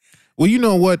do that. Well, you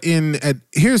know what?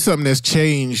 Here's something that's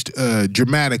changed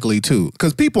dramatically too,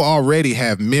 because people already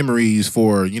have memories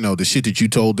for, you know, the shit that you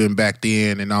told them back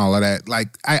then and all of that.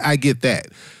 Like, I get that,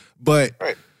 but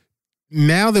right.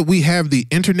 Now that we have the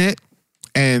internet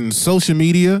and social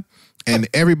media, and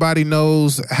everybody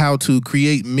knows how to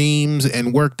create memes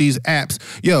and work these apps,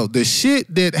 yo, the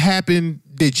shit that happened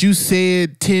that you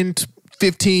said 10,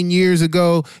 15 years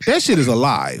ago, that shit is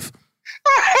alive.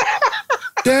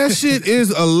 That shit is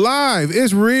alive.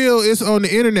 It's real. It's on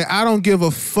the internet. I don't give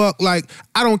a fuck. Like,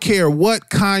 I don't care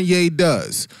what Kanye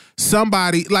does.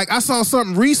 Somebody, like, I saw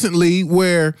something recently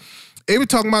where they were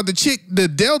talking about the chick, the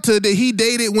Delta that he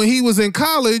dated when he was in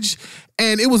college,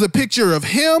 and it was a picture of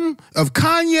him, of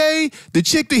Kanye, the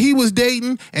chick that he was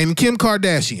dating, and Kim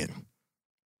Kardashian.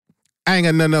 I ain't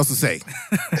got nothing else to say.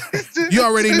 You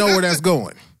already know where that's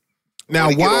going.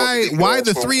 Now, why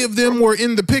the three of them were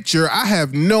in the picture, I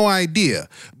have no idea.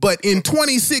 But in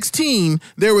 2016,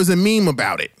 there was a meme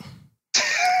about it.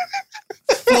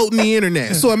 Floating the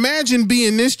internet. So imagine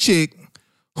being this chick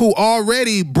who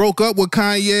already broke up with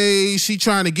Kanye. She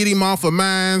trying to get him off her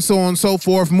mind, so on and so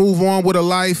forth, move on with her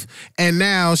life. And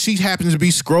now she happens to be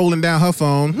scrolling down her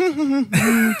phone.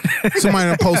 Somebody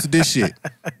done posted this shit.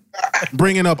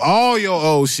 Bringing up all your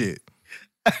old shit.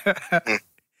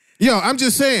 Yo, I'm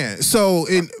just saying. So,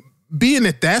 being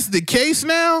that that's the case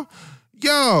now,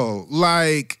 yo,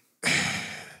 like,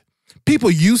 people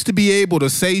used to be able to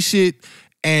say shit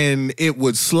and it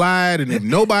would slide, and if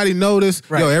nobody noticed,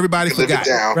 yo, everybody forgot.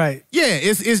 Right. Yeah,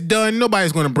 it's done.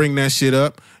 Nobody's going to bring that shit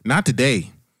up. Not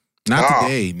today. Not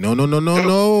today.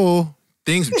 No.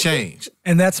 Things have changed.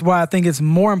 And that's why I think it's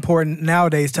more important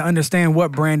nowadays to understand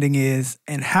what branding is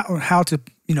and how to,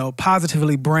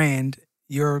 positively brand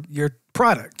your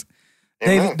product.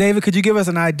 David, could you give us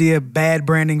an idea of bad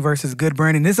branding versus good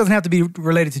branding? This doesn't have to be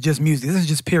related to just music. This is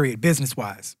just period,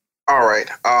 business-wise. All right.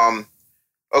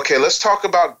 Okay, let's talk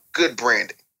about good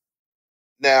branding.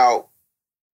 Now,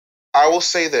 I will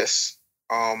say this.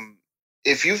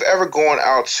 If you've ever gone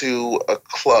out to a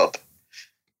club,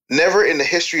 never in the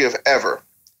history of ever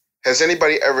has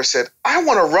anybody ever said, I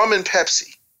want a rum and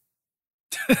Pepsi.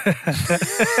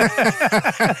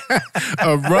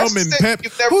 A rum and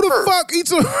Pepsi? Who the fuck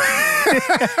eats a...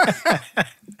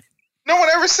 No one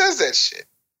ever says that shit.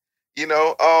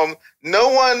 No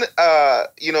one,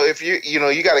 if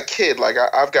you got a kid, like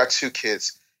I've got 2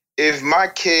 kids. If my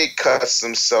kid cuts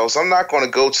themselves, I'm not going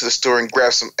to go to the store and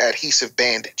grab some adhesive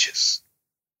bandages.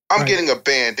 I'm getting a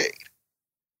Band-Aid.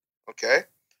 Okay?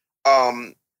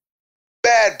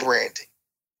 Bad branding.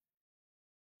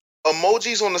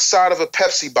 Emojis on the side of a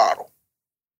Pepsi bottle.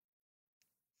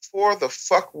 For the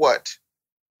fuck what?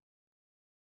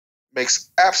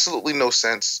 Makes absolutely no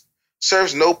sense.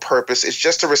 Serves no purpose. It's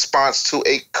just a response to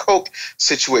a Coke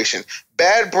situation.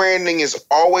 Bad branding is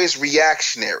always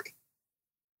reactionary.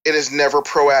 It is never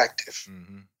proactive.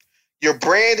 Mm-hmm. Your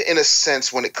brand, in a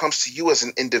sense, when it comes to you as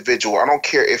an individual, I don't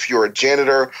care if you're a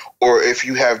janitor or if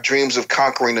you have dreams of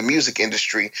conquering the music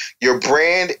industry, your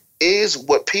brand is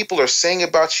what people are saying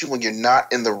about you when you're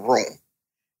not in the room.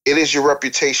 It is your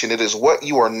reputation. It is what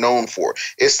you are known for.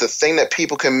 It's the thing that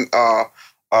people can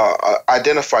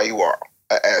identify you are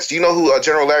as. Do you know who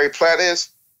General Larry Platt is?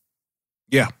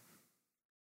 Yeah.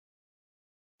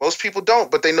 Most people don't,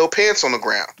 but they know Pants on the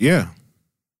Ground. Yeah.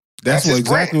 That's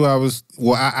exactly what I was.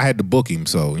 Well, I had to book him,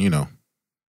 so, Looking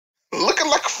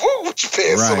like a fool with your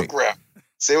pants on the ground.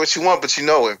 Say what you want, but you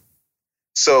know him.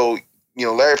 So,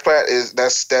 Larry Platt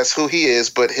that's who he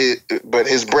is, but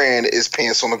his brand is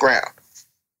Pants on the Ground.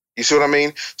 You see what I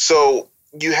mean? So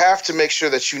you have to make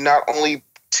sure that you not only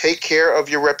take care of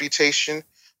your reputation,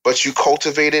 but you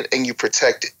cultivate it and you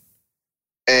protect it.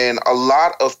 And a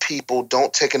lot of people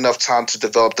don't take enough time to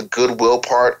develop the goodwill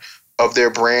part of their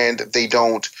brand. They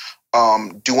don't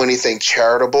do anything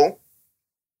charitable,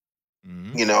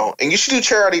 and you should do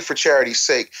charity for charity's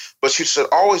sake, but you should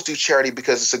always do charity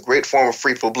because it's a great form of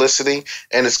free publicity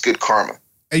and it's good karma.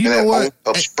 And you know what?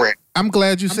 I'm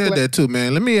glad you said that too,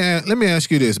 man. Let me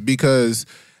ask you this, because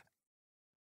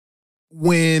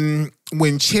when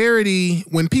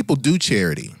people do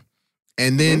charity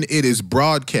and then it is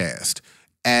broadcast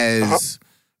as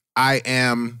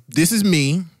this is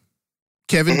me,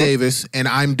 Kevin Davis, and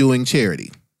I'm doing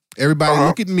charity. Everybody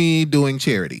look at me doing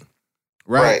charity.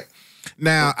 Right?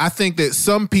 Now, I think that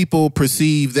some people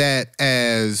perceive that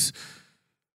as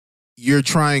you're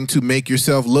trying to make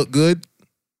yourself look good.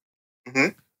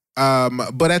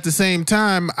 But at the same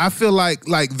time, I feel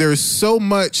like there's so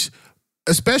much,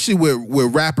 especially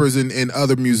with rappers and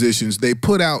other musicians, they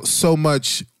put out so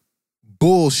much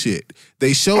bullshit.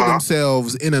 They show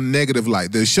themselves in a negative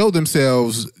light. They show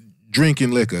themselves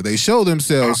drinking liquor. They show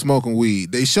themselves smoking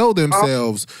weed. They show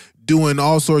themselves doing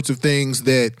all sorts of things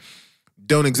that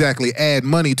don't exactly add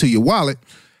money to your wallet.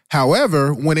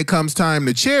 However, when it comes time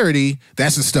to charity,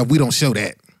 that's the stuff we don't show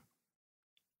that.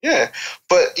 Yeah,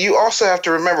 but you also have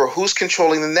to remember who's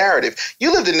controlling the narrative.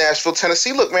 You lived in Nashville,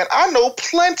 Tennessee. Look, man, I know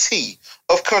plenty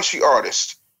of country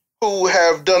artists who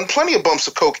have done plenty of bumps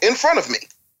of coke in front of me.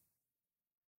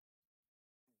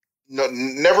 No,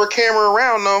 never a camera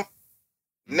around, no.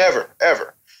 Never,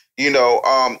 ever.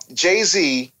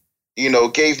 Jay-Z,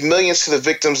 gave millions to the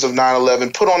victims of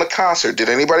 9/11, put on a concert. Did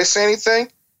anybody say anything?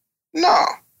 No.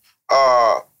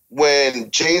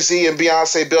 When Jay-Z and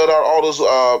Beyonce bailed out all those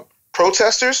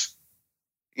protesters,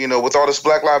 with all this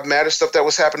Black Lives Matter stuff that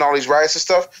was happening, all these riots and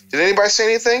stuff, did anybody say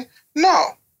anything?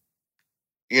 No.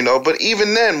 But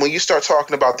even then, when you start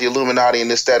talking about the Illuminati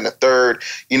and this, that, and the third,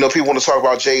 people want to talk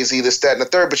about Jay-Z, this, that, and the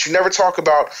third, but you never talk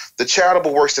about the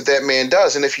charitable works that man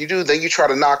does. And if you do, then you try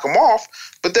to knock him off.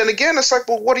 But then again, it's like,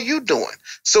 well, what are you doing?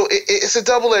 So it's a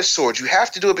double-edged sword. You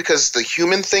have to do it because it's the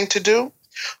human thing to do.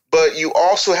 but you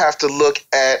also have to look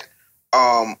at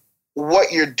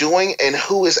what you're doing and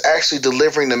who is actually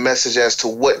delivering the message as to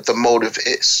what the motive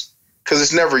is. Because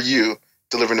it's never you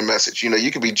delivering the message. You know, you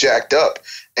could be jacked up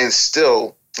and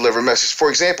still deliver a message. For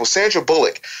example, Sandra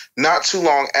Bullock, not too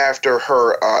long after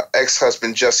her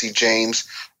ex-husband Jesse James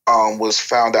was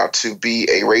found out to be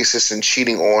a racist and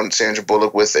cheating on Sandra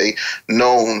Bullock with a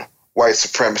known white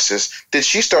supremacist, did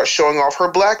she start showing off her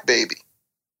black baby?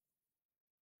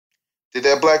 Did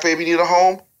that black baby need a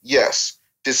home? Yes.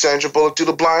 Did Sandra Bullock do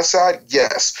The Blind Side?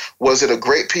 Yes. Was it a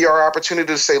great PR opportunity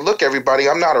to say, look, everybody,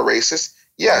 I'm not a racist?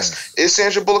 Yes. Is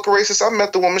Sandra Bullock a racist? I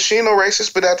met the woman. She ain't no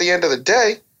racist. But at the end of the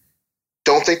day,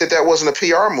 don't think that wasn't a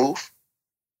PR move.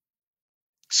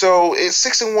 So it's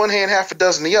 6 in one hand, half a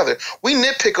dozen the other. We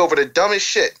nitpick over the dumbest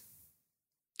shit.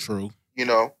 True. You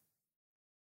know?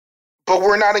 But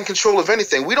we're not in control of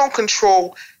anything. We don't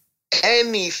control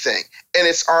anything. And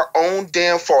it's our own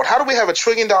damn fault. How do we have $1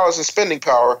 trillion in spending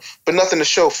power, but nothing to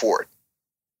show for it?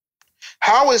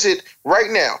 How is it right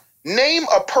now? Name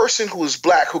a person who is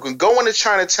black who can go into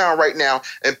Chinatown right now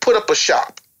and put up a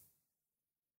shop.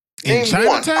 In Name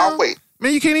one. I'll wait.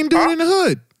 Man, you can't even do it in the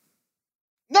hood.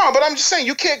 No, but I'm just saying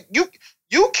you can't.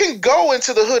 You can go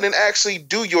into the hood and actually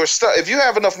do your stuff. If you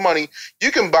have enough money,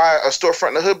 you can buy a storefront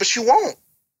in the hood, but you won't.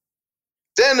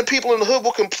 Then the people in the hood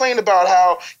will complain about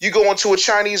how you go into a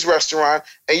Chinese restaurant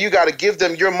and you got to give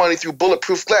them your money through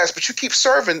bulletproof glass, but you keep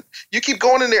serving. You keep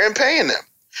going in there and paying them.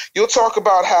 You'll talk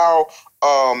about how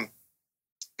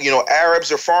Arabs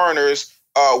or foreigners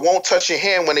won't touch your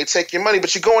hand when they take your money,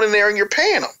 but you're going in there and you're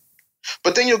paying them.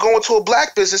 But then you'll go into a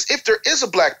black business, if there is a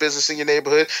black business in your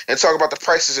neighborhood, and talk about the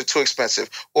prices are too expensive,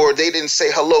 or they didn't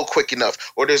say hello quick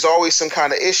enough, or there's always some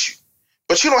kind of issue.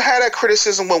 But you don't have that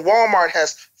criticism when Walmart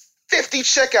has 50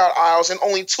 checkout aisles and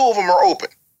only 2 of them are open.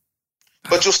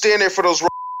 But you'll stand there for those.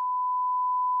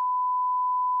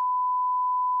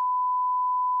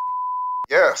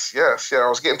 Yes. I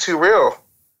was getting too real.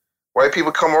 White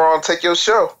people come around and take your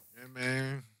show. Yeah,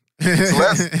 man.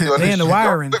 So they in the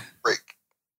wiring. Break.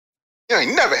 You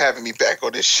ain't never having me back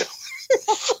on this show.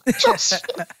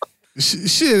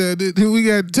 Shit, we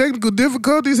got technical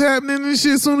difficulties happening and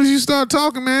shit as soon as you start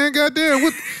talking, man. Goddamn,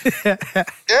 what?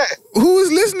 Yeah. Who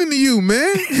is listening to you,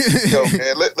 man? Yo,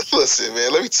 man, listen,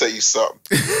 man, let me tell you something.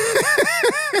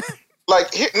 I'm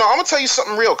gonna tell you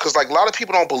something real, because like a lot of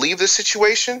people don't believe this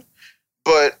situation,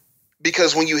 but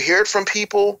because when you hear it from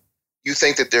people, you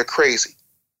think that they're crazy.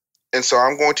 And so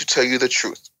I'm going to tell you the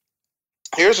truth.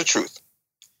 Here's the truth.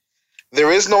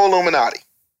 There is no Illuminati.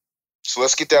 So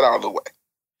let's get that out of the way.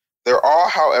 There are,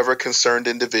 however, concerned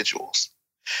individuals.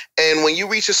 And when you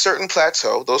reach a certain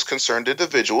plateau, those concerned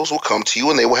individuals will come to you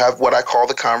and they will have what I call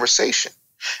the conversation.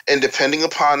 And depending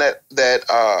upon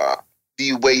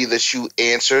the way that you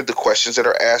answer the questions that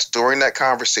are asked during that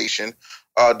conversation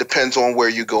depends on where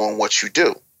you go and what you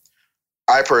do.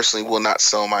 I personally will not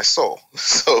sell my soul.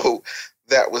 So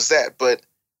that was that. But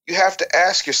you have to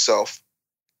ask yourself,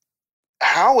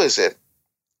 how is it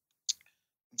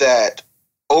that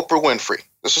Oprah Winfrey,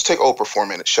 let's just take Oprah for a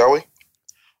minute, shall we?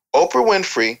 Oprah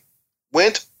Winfrey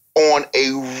went on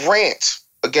a rant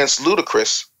against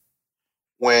Ludacris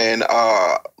when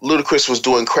Ludacris was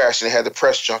doing Crash and they had the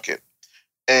press junket.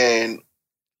 And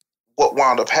what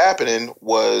wound up happening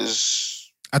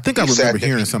was... I think I remember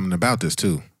hearing something about this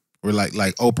too. Where like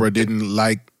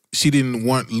Oprah she didn't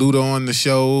want Luda on the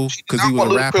show because he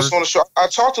was a rapper. On the show. I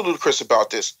talked to Ludacris about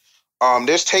this.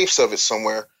 There's tapes of it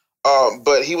somewhere.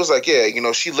 But he was like, yeah,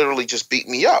 she literally just beat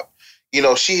me up.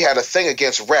 She had a thing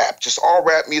against rap, just all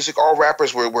rap music, all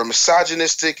rappers were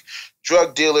misogynistic,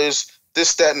 drug dealers,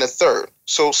 this, that, and the third.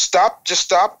 So stop.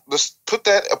 Let's put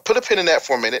a pin in that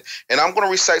for a minute. And I'm going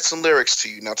to recite some lyrics to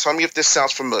you. Now tell me if this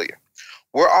sounds familiar.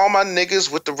 We're all my niggas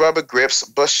with the rubber grips,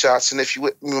 bust shots, and if you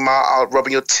with me, I'll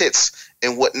rubbing your tits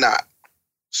and whatnot.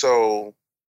 So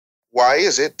why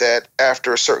is it that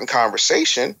after a certain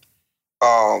conversation,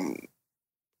 Oprah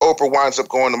winds up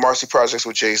going to Marcy Projects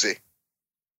with Jay-Z?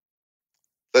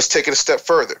 Let's take it a step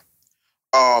further.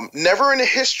 Never in the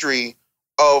history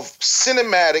of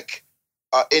cinematic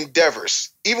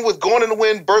endeavors, even with Going in the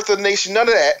Wind, Birth of the Nation, none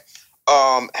of that,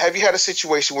 have you had a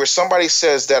situation where somebody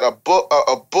says that a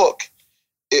book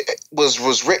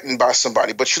was written by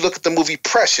somebody, but you look at the movie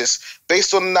Precious,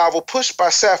 based on the novel Pushed by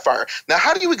Sapphire. Now,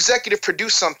 how do you executive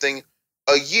produce something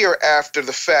a year after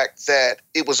the fact that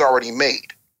it was already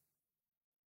made?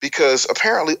 Because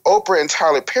apparently Oprah and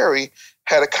Tyler Perry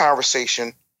had a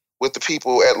conversation with the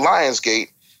people at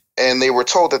Lionsgate, and they were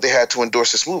told that they had to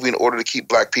endorse this movie in order to keep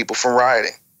black people from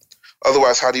rioting.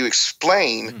 Otherwise, how do you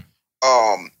explain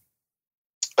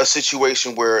a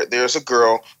situation where there's a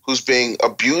girl who's being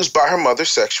abused by her mother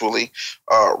sexually,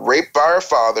 raped by her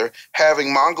father,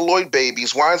 having mongoloid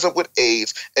babies, winds up with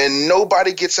AIDS, and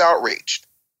nobody gets outraged.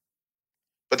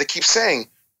 But they keep saying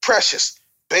Precious,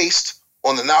 based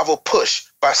on the novel Push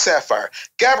by Sapphire.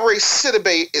 Gabourey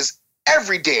Sidibe is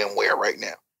every damn where right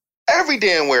now. Every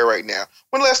damn where right now.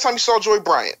 When the last time you saw Joy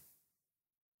Bryant?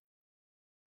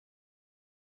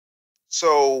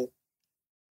 So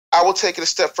I will take it a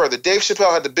step further. Dave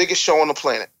Chappelle had the biggest show on the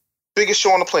planet. Biggest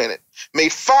show on the planet.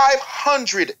 Made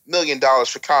 $500 million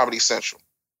for Comedy Central.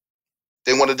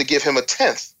 They wanted to give him a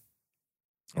 10th.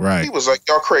 Right. He was like,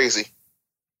 y'all crazy.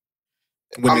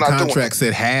 When the contract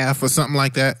said half or something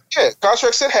like that? Yeah,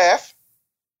 contract said half.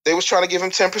 They was trying to give him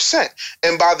 10%.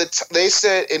 And they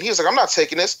said, and he was like, I'm not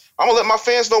taking this. I'm going to let my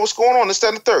fans know what's going on, this, that,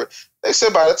 and the third. They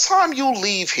said, by the time you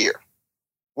leave here,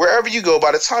 wherever you go,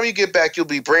 by the time you get back, you'll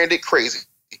be branded crazy.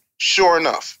 Sure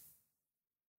enough.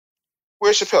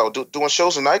 Where's Chappelle? Doing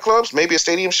shows in nightclubs? Maybe a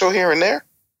stadium show here and there?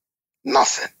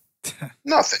 Nothing.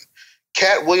 Nothing.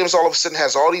 Cat Williams all of a sudden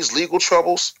has all these legal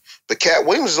troubles, but Cat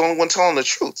Williams is the only one telling the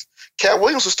truth. Cat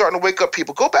Williams was starting to wake up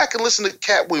people. Go back and listen to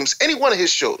Cat Williams, any one of his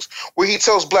shows, where he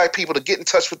tells black people to get in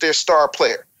touch with their star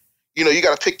player. You know, you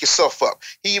got to pick yourself up.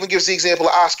 He even gives the example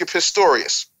of Oscar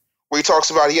Pistorius, where he talks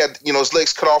about he had, his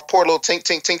legs cut off, poor little tink,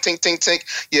 tink, tink, tink, tink,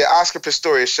 tink. Yeah, Oscar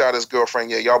Pistorius shot his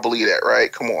girlfriend. Yeah, y'all believe that, right?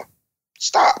 Come on.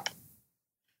 Stop.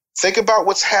 Think about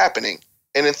what's happening,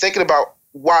 and then thinking about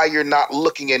why you're not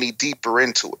looking any deeper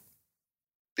into it.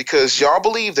 Because y'all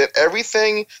believe that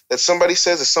everything that somebody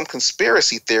says is some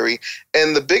conspiracy theory,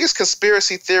 and the biggest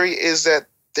conspiracy theory is that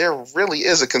there really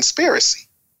is a conspiracy.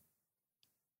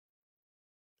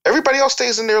 Everybody else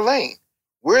stays in their lane.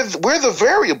 We're the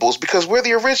variables because we're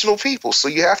the original people, so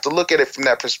you have to look at it from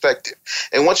that perspective.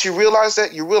 And once you realize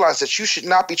that you should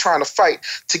not be trying to fight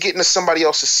to get into somebody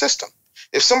else's system.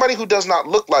 If somebody who does not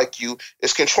look like you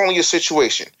is controlling your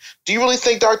situation, do you really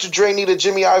think Dr. Dre needed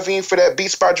Jimmy Iovine for that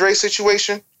Beats by Dre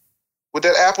situation? With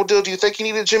that Apple deal, do you think he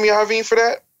needed Jimmy Iovine for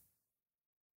that?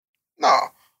 No.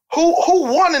 Who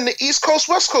won in the East Coast,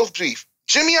 West Coast beef?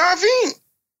 Jimmy Iovine.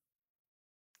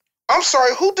 I'm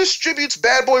sorry, who distributes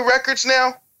Bad Boy Records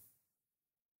now?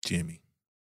 Jimmy.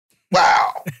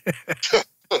 Wow.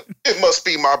 It must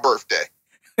be my birthday.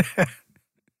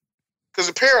 Because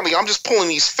apparently I'm just pulling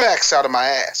these facts out of my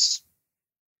ass.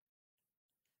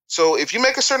 So if you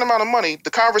make a certain amount of money,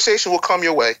 the conversation will come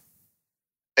your way.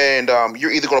 And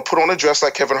you're either going to put on a dress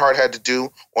like Kevin Hart had to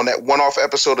do on that one-off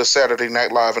episode of Saturday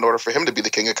Night Live in order for him to be the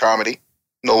king of comedy,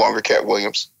 no longer Cat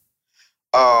Williams.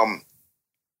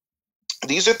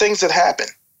 These are things that happen.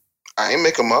 I ain't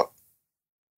make them up.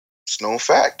 It's known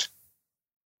fact.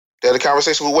 They had a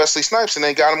conversation with Wesley Snipes and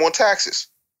they got him on taxes.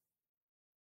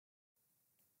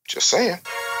 Just saying.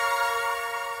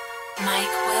 Mike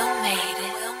Will made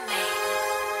it.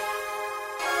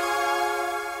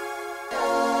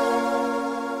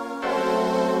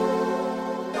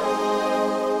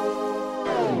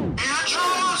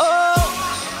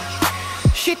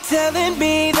 She telling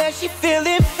me that she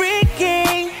feeling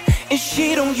freaky, and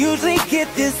she don't usually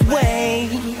get this way.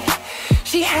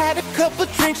 She had a couple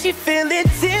drinks, she feeling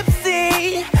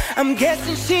tipsy. I'm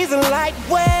guessing she's a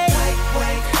lightweight.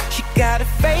 She got a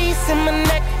face in my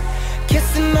neck,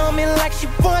 kissing on me like she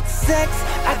wants sex.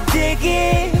 I dig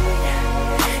it,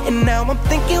 and now I'm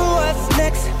thinking what's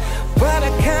next. But I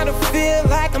kinda feel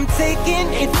like I'm taking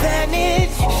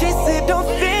advantage. She said don't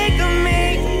think of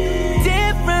me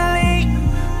differently,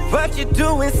 but you're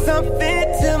doing something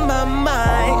to my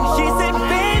mind. She said,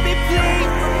 baby, please,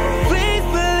 please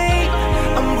believe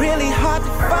I'm really hard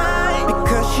to find.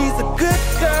 Because she's a good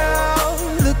girl,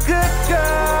 a good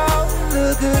girl,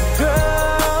 a good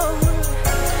girl.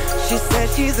 She said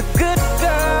she's a good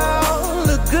girl,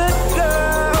 a good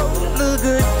girl, a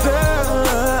good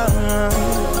girl.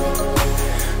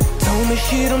 Told me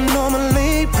she don't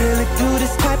normally really do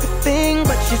this type of thing,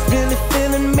 but she's really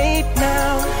feeling me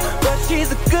now. But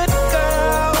she's a good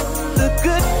girl, a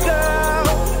good girl,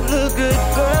 a good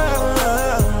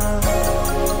girl.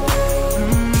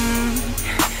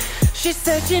 She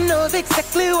said she knows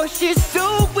exactly what she's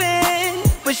doing,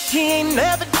 but she ain't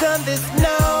never done this,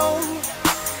 no.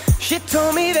 She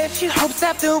told me that she hopes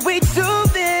after we do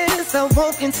this, I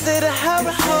won't consider her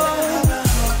a hoe.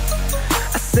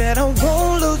 I said I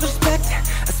won't lose respect,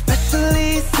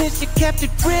 especially since she kept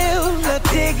it real. I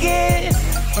dig it.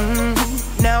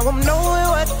 Now I'm knowing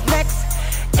what's next,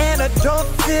 and I don't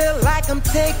feel like I'm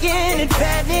taking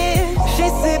advantage. She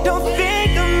said don't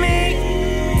think of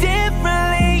me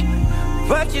differently,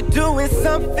 but you're doing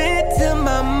something to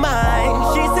my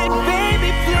mind. She said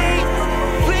baby please,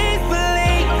 please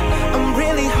believe I'm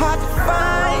really hard to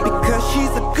find.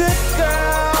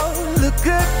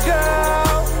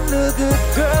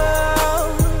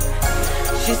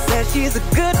 she's a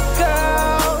good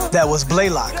girl. That was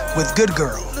Blaylock with Good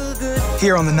Girl,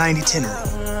 here on the 90-10 Rule.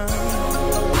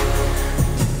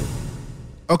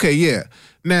 Okay, yeah.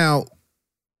 Now,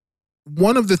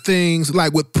 one of the things,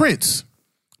 like with Prince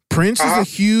is a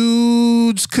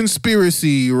huge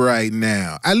conspiracy right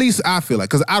now. At least I feel like,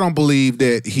 because I don't believe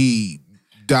that he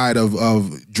died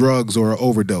of drugs or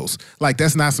overdose. Like,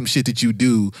 that's not some shit that you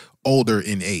do older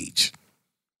in age.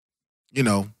 You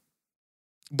know?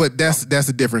 But that's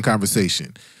a different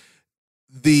conversation.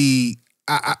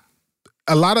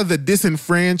 A lot of the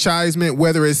disenfranchisement,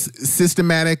 whether it's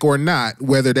systematic or not,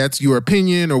 whether that's your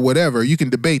opinion or whatever, you can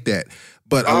debate that.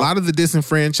 But a lot of the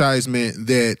disenfranchisement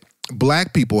that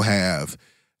black people have,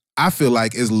 I feel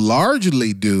like, is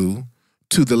largely due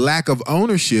to the lack of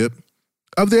ownership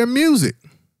of their music.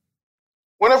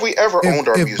 When have we ever owned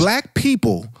our music? If black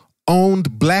people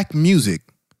owned black music,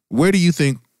 where do you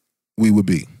think we would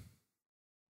be?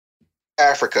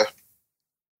 Africa.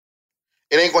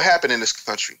 It ain't gonna happen in this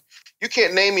country. You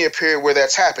can't name me a period where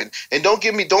that's happened. And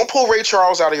don't pull Ray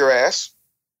Charles out of your ass.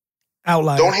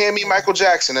 Outlier. Don't hand me Michael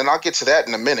Jackson, and I'll get to that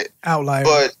in a minute. Outlier.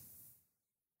 But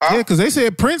yeah, because they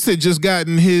said Prince had just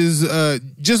gotten his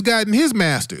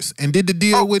masters and did the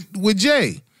deal with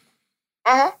Jay.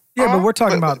 Yeah, but we're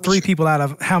talking about three people out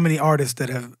of how many artists that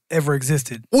have ever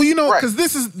existed. Well, you know, because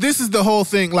this is the whole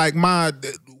thing. Like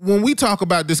when we talk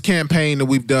about this campaign that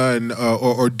we've done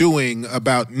or doing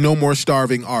about no more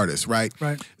starving artists, right?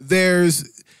 Right. There's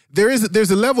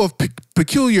a level of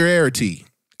peculiarity,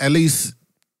 at least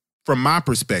from my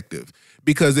perspective,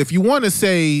 because if you want to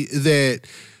say that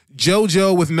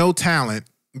JoJo with no talent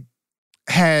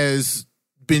has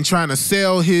been trying to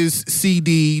sell his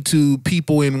CD to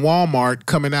people in Walmart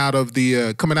coming out of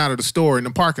the store in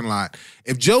the parking lot.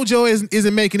 If JoJo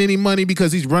isn't making any money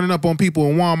because he's running up on people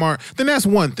in Walmart, then that's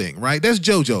one thing, right? That's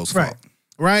JoJo's fault,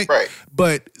 right?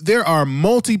 But there are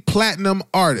multi-platinum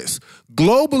artists,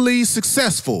 globally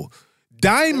successful,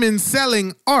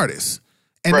 diamond-selling artists,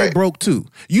 and they broke too.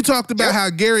 You talked about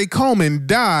how Gary Coleman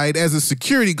died as a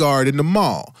security guard in the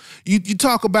mall. You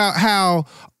talk about how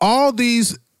all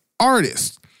these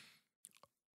artists,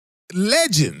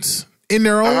 legends in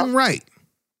their own right,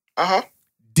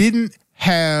 didn't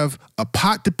have a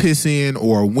pot to piss in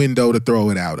or a window to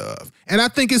throw it out of. And I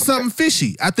think it's something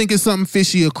fishy. I think it's something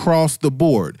fishy across the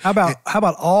board. How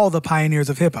about all the pioneers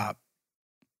of hip hop?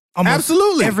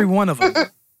 Absolutely. Every one of them.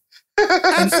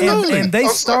 Absolutely. And they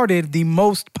started the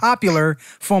most popular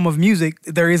form of music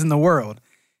there is in the world.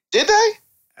 Did they?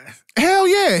 Hell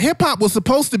yeah. Hip-hop was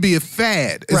supposed to be a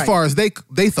fad as far as they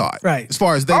thought. Right. As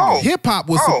far as they knew. Hip-hop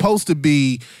was supposed to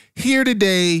be here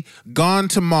today, gone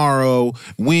tomorrow.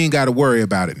 We ain't got to worry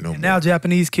about it no more. Now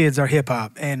Japanese kids are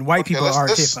hip-hop and white people are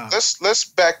hip-hop. Let's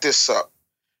back this up,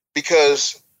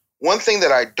 because one thing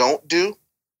that I don't do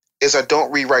is I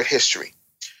don't rewrite history.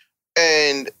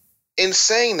 And in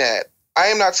saying that, I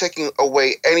am not taking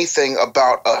away anything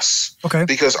about us. Okay.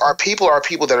 Because our people are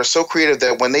people that are so creative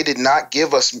that when they did not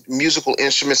give us musical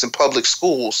instruments in public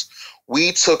schools,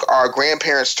 we took our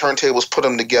grandparents' turntables, put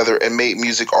them together, and made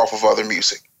music off of other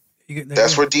music.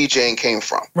 That's where DJing came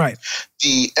from. Right.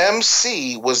 The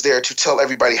MC was there to tell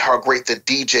everybody how great the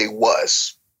DJ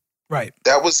was. Right.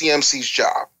 That was the MC's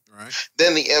job. Right.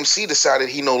 Then the MC decided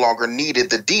he no longer needed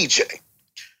the DJ.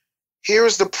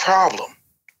 Here's the problem.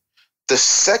 The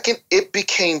second it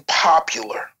became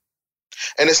popular,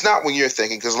 and it's not when you're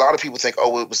thinking, because a lot of people think,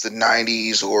 oh, it was the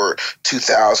 90s or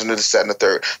 2000 or this, that, and the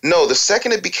third. No, the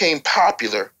second it became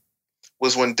popular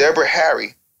was when Deborah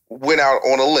Harry went out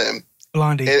on a limb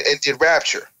Blondie. and did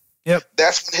Rapture. Yep.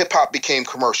 That's when hip-hop became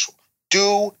commercial.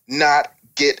 Do not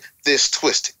get this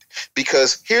twisted,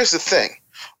 because here's the thing.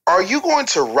 Are you going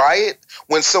to riot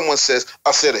when someone says,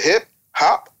 I said a hip,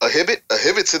 hop, a hibit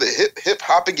to the hip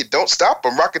hopping, you don't stop,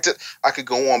 I'm rocking to, I could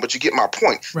go on, but you get my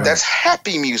point. Right. That's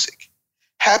happy music.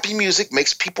 Happy music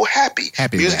makes people happy.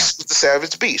 Music is the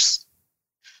savage beast.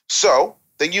 So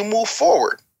then you move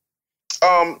forward.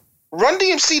 Run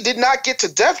DMC did not get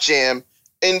to Def Jam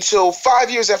until 5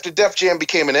 years after Def Jam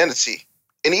became an entity.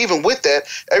 And even with that,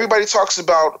 everybody talks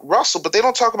about Russell, but they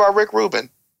don't talk about Rick Rubin.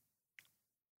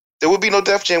 There would be no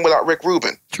Def Jam without Rick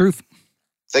Rubin. Truth.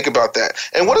 Think about that.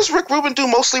 And what does Rick Rubin do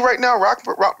mostly right now? Rock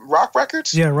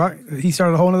records? Yeah, rock. He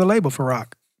started a whole other label for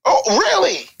rock. Oh,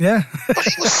 really? Yeah. But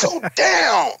he was so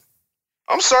down.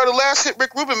 I'm sorry, the last hit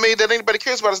Rick Rubin made that anybody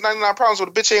cares about is 99 Problems with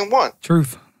a Bitch Ain't One.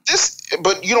 Truth.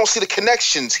 But you don't see the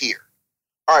connections here.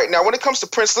 All right, now when it comes to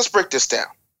Prince, let's break this down.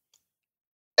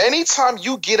 Anytime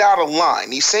you get out of line,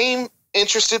 these same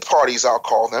interested parties, I'll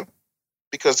call them,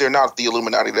 because they're not the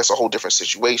Illuminati, that's a whole different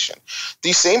situation.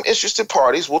 These same interested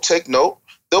parties will take note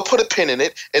they'll put a pin in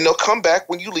it, and they'll come back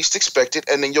when you least expect it,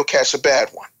 and then you'll catch a bad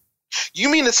one. You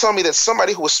mean to tell me that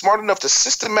somebody who was smart enough to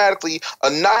systematically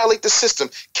annihilate the system?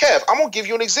 Kev, I'm going to give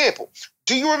you an example.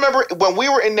 Do you remember when we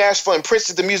were in Nashville and Prince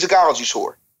did the Musicology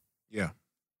tour? Yeah.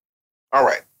 All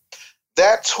right.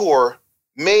 That tour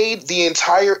made the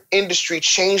entire industry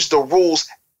change the rules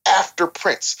after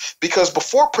Prince. Because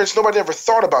before Prince, nobody ever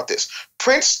thought about this.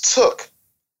 Prince took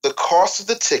the cost of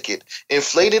the ticket,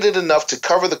 inflated it enough to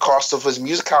cover the cost of his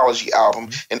Musicology album,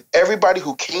 and everybody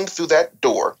who came through that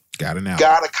door got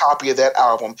a copy of that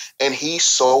album, and he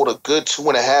sold a good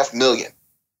 2.5 million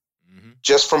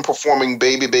just from performing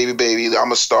Baby, Baby, Baby,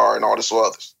 I'm a Star, and all this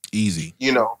others. Easy.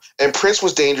 You know, and Prince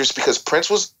was dangerous because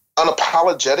Prince was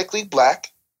unapologetically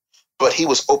black, but he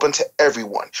was open to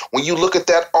everyone. When you look at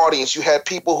that audience, you had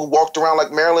people who walked around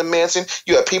like Marilyn Manson,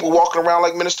 you had people walking around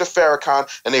like Minister Farrakhan,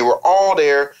 and they were all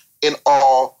there in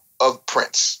awe of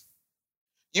Prince.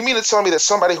 You mean to tell me that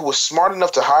somebody who was smart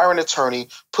enough to hire an attorney,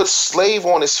 put slave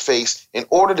on his face in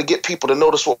order to get people to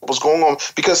notice what was going on,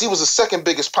 because he was the second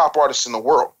biggest pop artist in the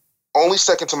world, only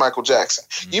second to Michael Jackson.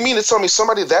 You mean to tell me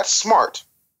somebody that smart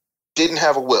didn't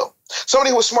have a will? Somebody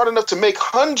who was smart enough to make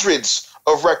hundreds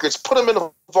of records, put them in a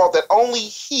vault that only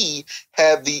he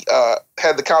had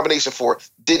the combination for,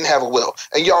 didn't have a will.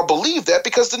 And y'all believe that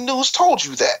because the news told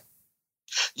you that.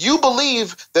 You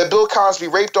believe that Bill Cosby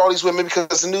raped all these women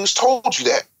because the news told you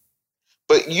that.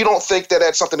 But you don't think that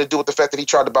had something to do with the fact that he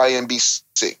tried to buy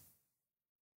NBC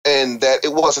and that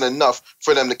it wasn't enough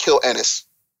for them to kill Ennis.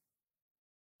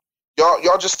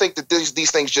 Y'all just think that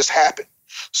these things just happen.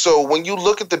 So when you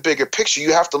look at the bigger picture,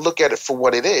 you have to look at it for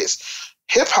what it is.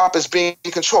 Hip-hop is being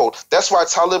controlled. That's why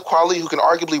Talib Kweli, who can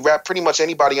arguably rap pretty much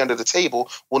anybody under the table,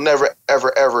 will never,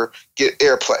 ever, ever get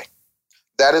airplay.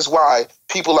 That is why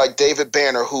people like David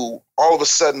Banner, who all of a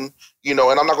sudden, you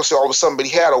know, and I'm not going to say all of a sudden, but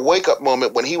he had a wake-up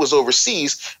moment when he was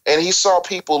overseas and he saw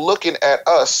people looking at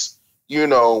us, you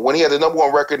know, when he had the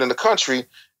 #1 record in the country,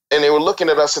 and they were looking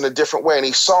at us in a different way. And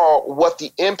he saw what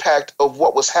the impact of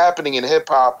what was happening in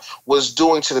hip-hop was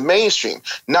doing to the mainstream.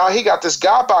 Now he got this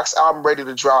God Box album ready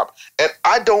to drop, and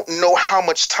I don't know how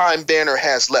much time Banner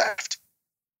has left.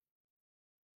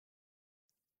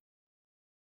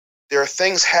 There are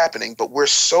things happening, but we're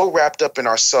so wrapped up in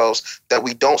ourselves that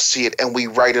we don't see it and we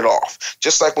write it off.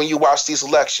 Just like when you watch these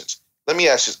elections. Let me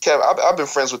ask you, Kev, I've been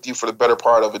friends with you for the better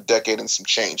part of a decade and some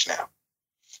change now.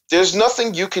 There's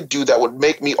nothing you could do that would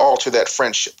make me alter that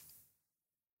friendship.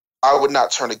 I would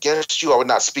not turn against you. I would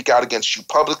not speak out against you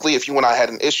publicly. If you and I had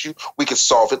an issue, we could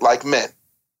solve it like men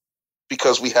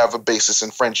because we have a basis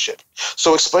in friendship.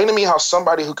 So explain to me how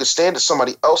somebody who could stand at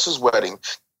somebody else's wedding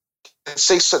and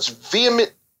say such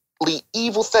vehemently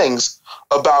evil things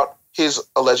about his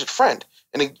alleged friend.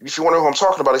 And if you wonder who I'm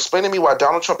talking about, explain to me why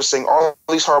Donald Trump is saying all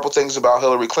these horrible things about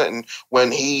Hillary Clinton when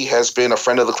he has been a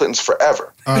friend of the Clintons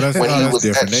forever. That's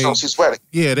different. At Chelsea's wedding.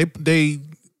 Yeah, they.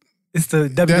 It's the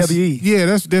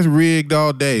WWE. That's rigged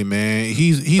all day, man.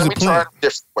 He's a plant. Try it a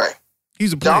different way.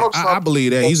 He's a plant. I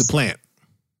believe that he's a plant.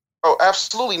 Oh,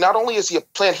 absolutely. Not only is he a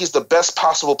plant, he's the best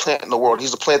possible plant in the world.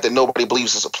 He's a plant that nobody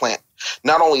believes is a plant.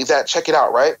 Not only that, check it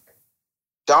out, right?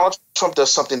 Donald Trump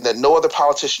does something that no other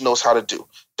politician knows how to do.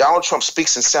 Donald Trump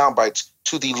speaks in sound bites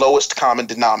to the lowest common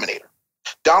denominator.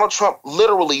 Donald Trump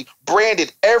literally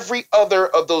branded every other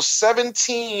of those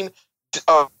 17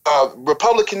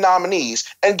 Republican nominees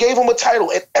and gave them a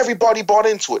title, and everybody bought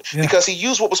into it because he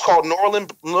used what was called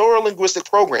neurolinguistic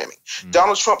programming.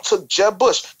 Donald Trump took Jeb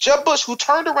Bush, who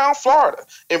turned around Florida,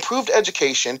 improved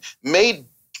education, made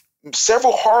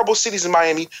several horrible cities in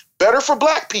Miami better for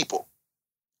black people,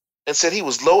 and said he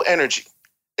was low energy,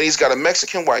 and he's got a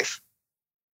Mexican wife,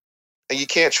 and you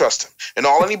can't trust him. And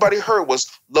all anybody heard was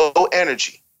low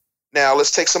energy. Now, let's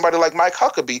take somebody like Mike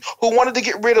Huckabee, who wanted to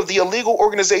get rid of the illegal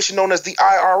organization known as the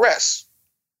IRS.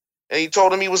 And he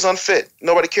told him he was unfit.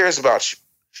 Nobody cares about you.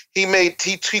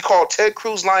 He called Ted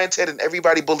Cruz Lion Ted, and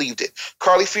everybody believed it.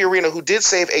 Carly Fiorina, who did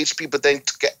save HP but then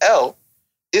took an L,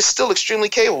 is still extremely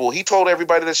capable. He told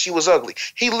everybody that she was ugly.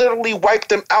 He literally wiped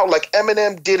them out like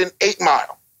Eminem did in 8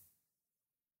 Mile.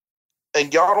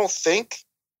 And y'all don't think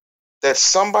that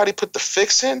somebody put the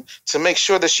fix in to make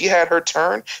sure that she had her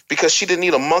turn because she didn't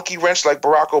need a monkey wrench like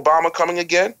Barack Obama coming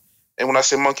again? And when I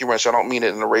say monkey wrench, I don't mean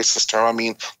it in a racist term. I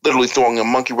mean literally throwing a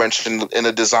monkey wrench in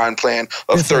a design plan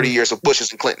of 30 years of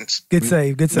Bushes and Clintons. Good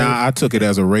save. Nah, I took it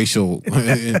as a racial.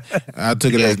 I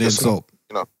took it as an insult.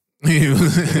 You know.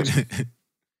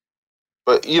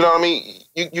 But you know what I mean?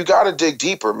 You got to dig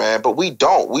deeper, man. But we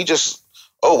don't. We just,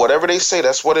 whatever they say,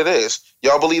 that's what it is.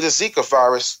 Y'all believe the Zika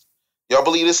virus. Y'all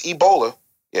believe this Ebola.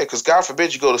 Yeah, because God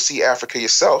forbid you go to see Africa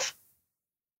yourself.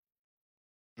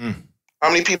 How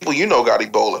many people you know got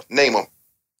Ebola? Name them.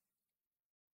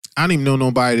 I don't even know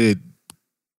nobody that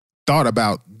thought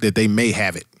about that they may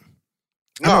have it.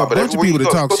 I know a bunch of people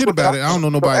that talk shit about it. I don't know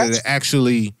nobody that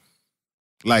actually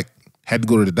like had to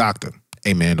go to the doctor.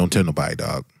 Hey man, don't tell nobody,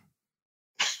 dog.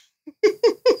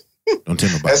 Don't tell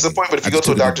nobody. That's the point. But if you go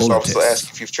to a doctor's office, they'll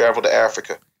ask if you've traveled to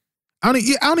Africa. I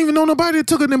don't even know nobody that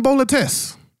took an Ebola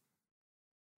test.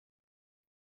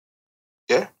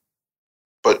 Yeah.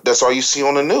 But that's all you see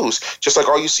on the news. Just like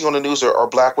all you see on the news are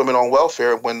black women on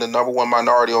welfare when the number one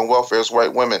minority on welfare is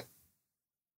white women.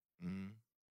 Mm.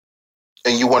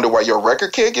 And you wonder why your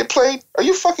record can't get played? Are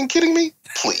you fucking kidding me?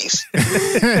 Please.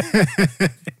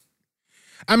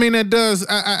 I mean, that does,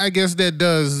 I guess that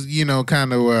does,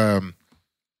 kind of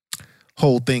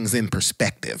hold things in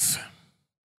perspective.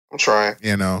 I'm trying.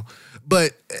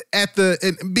 But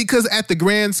because at the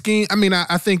grand scheme, I mean,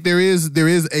 I think there is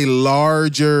a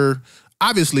larger,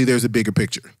 obviously there's a bigger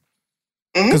picture.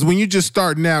 Because when you're just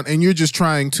starting out and you're just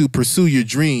trying to pursue your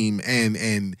dream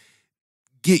and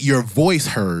get your voice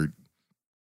heard,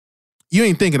 you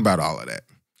ain't thinking about all of that.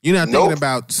 You're not thinking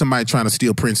about somebody trying to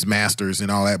steal Prince masters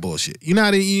and all that bullshit. You're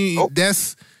not.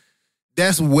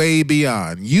 That's way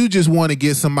beyond. You just want to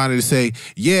get somebody to say,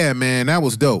 "Yeah, man, that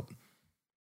was dope."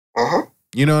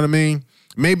 You know what I mean?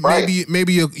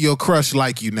 Maybe your crush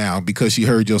like you now because she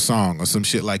heard your song or some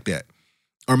shit like that.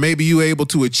 Or maybe you able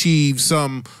to achieve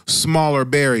some smaller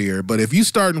barrier. But if you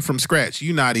starting from scratch,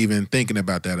 you're not even thinking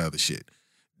about that other shit.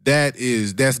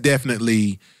 That's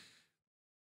definitely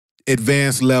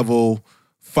advanced level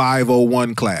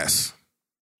 501 class.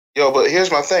 Yo, but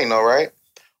here's my thing though, right?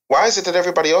 Why is it that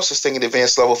everybody else is thinking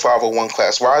advanced level 501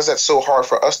 class? Why is that so hard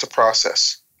for us to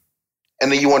process?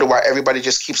 And then you wonder why everybody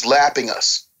just keeps lapping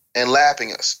us. And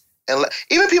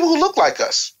even people who look like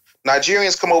us.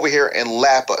 Nigerians come over here and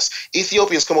lap us.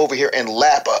 Ethiopians come over here and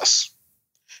lap us.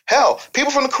 Hell,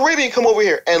 people from the Caribbean come over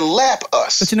here and lap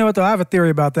us. But you know what, though? I have a theory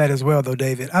about that as well, though,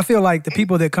 David. I feel like the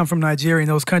people that come from Nigeria and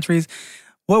those countries,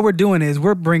 what we're doing is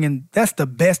we're bringing, that's the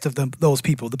best of those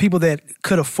people, the people that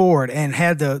could afford and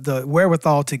had the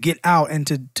wherewithal to get out and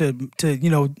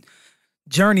to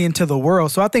journey into the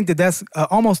world. So I think that's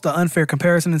almost an unfair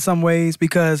comparison in some ways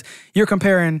because you're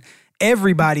comparing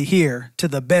everybody here to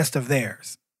the best of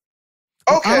theirs.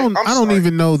 Okay, I don't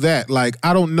even know that. Like,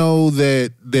 I don't know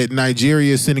that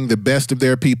Nigeria is sending the best of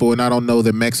their people, and I don't know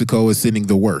that Mexico is sending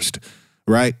the worst.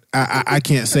 Right? I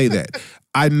can't say that.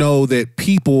 I know that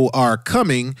people are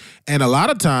coming, and a lot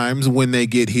of times when they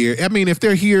get here, I mean, if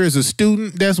they're here as a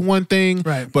student, that's one thing.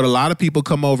 Right. But a lot of people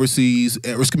come from overseas,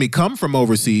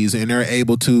 and they're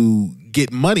able to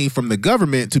get money from the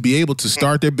government to be able to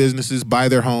start their businesses, buy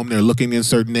their home. They're looking in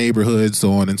certain neighborhoods,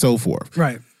 so on and so forth.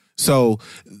 Right. So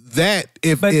that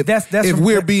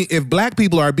if black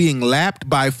people are being lapped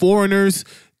by foreigners,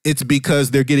 it's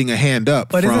because they're getting a hand up.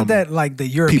 But isn't that like the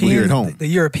Europeans, people here at home? The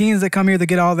Europeans that come here to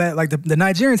get all that? Like the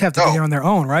Nigerians have to be here on their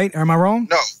own, right? Am I wrong?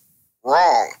 No,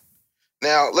 wrong.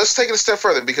 Now, let's take it a step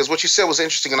further because what you said was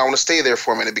interesting and I want to stay there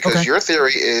for a minute because your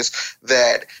theory is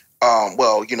that,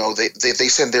 they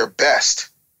send their best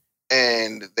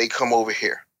and they come over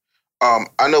here.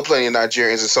 I know plenty of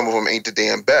Nigerians and some of them ain't the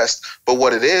damn best, but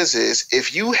what it is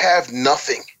if you have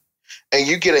nothing and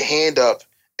you get a hand up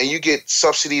and you get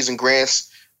subsidies and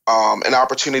grants and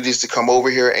opportunities to come over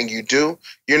here and you're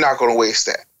not going to waste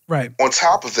that. Right. On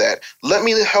top of that, let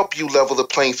me help you level the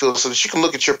playing field so that you can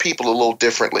look at your people a little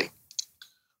differently.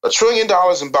 $1 trillion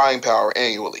in buying power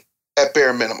annually at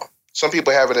bare minimum. Some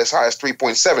people have it as high as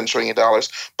 $3.7 trillion,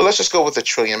 but let's just go with $1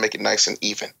 trillion, make it nice and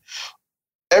even.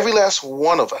 Every last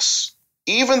one of us,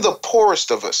 even the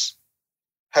poorest of us,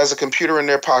 has a computer in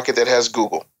their pocket that has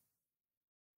Google.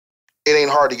 It ain't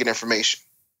hard to get information.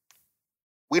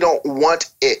 We don't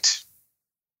want it.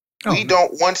 We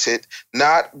don't want it,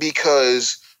 not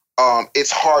because it's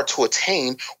hard to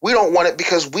attain. We don't want it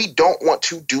because we don't want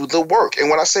to do the work. And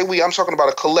when I say we, I'm talking about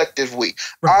a collective we.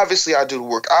 Right. Obviously, I do the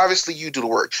work. Obviously, you do the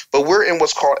work. But we're in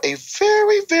what's called a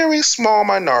very, very small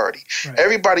minority. Right.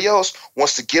 Everybody else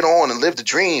wants to get on and live the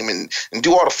dream and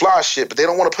do all the fly shit, but they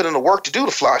don't want to put in the work to do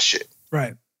the fly shit.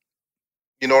 Right.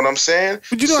 You know what I'm saying?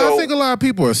 But I think a lot of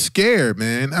people are scared,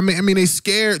 man. I mean, they're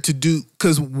scared to do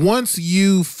because once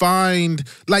you find,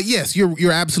 like, yes,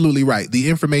 you're absolutely right. The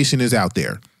information is out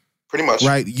there. Pretty much.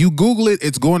 Right? You Google it,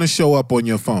 it's going to show up on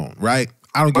your phone, right?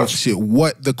 I don't give a shit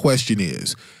what the question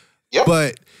is. Yep.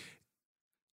 But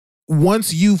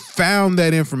once you found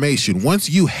that information, once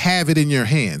you have it in your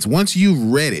hands, once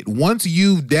you've read it, once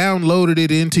you've downloaded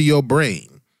it into your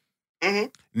brain,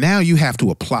 now you have to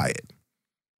apply it.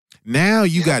 Now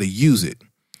you got to use it.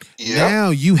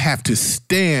 Now you have to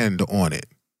stand on it.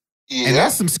 And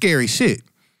that's some scary shit.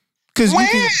 Because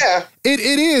it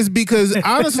is because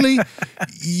honestly,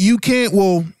 you can't.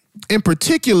 Well, in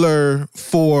particular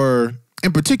for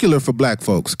Black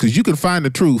folks, because you can find the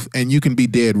truth and you can be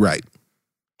dead right.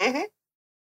 Mm-hmm.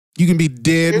 You can be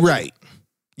dead right.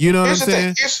 You know what I'm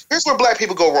saying? Here's where Black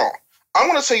people go wrong. I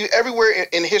want to tell you everywhere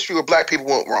in history where Black people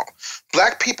went wrong.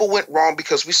 Black people went wrong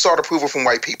because we sought approval from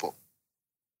white people.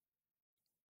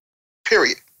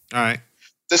 Period. All right.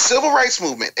 The civil rights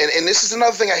movement, and this is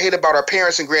another thing I hate about our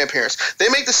parents and grandparents. They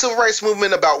make the civil rights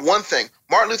movement about one thing,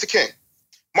 Martin Luther King.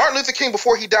 Martin Luther King,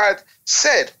 before he died,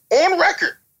 said on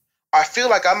record, I feel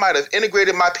like I might have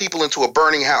integrated my people into a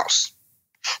burning house.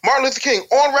 Martin Luther King,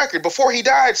 on record, before he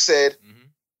died, said,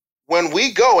 when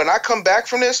we go and I come back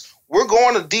from this, we're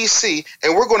going to D.C.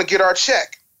 and we're going to get our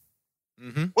check.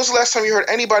 Mm-hmm. When's the last time you heard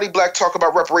anybody Black talk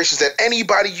about reparations that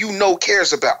anybody you know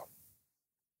cares about?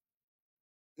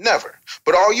 Never.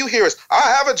 But all you hear is, I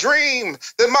have a dream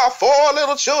that my 4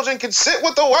 little children can sit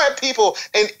with the white people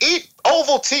and eat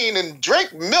Ovaltine and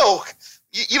drink milk.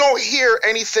 You don't hear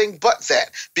anything but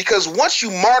that. Because once you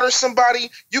martyr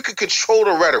somebody, you can control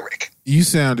the rhetoric. You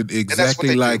sounded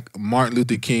exactly like Martin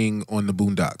Luther King on the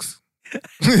Boondocks.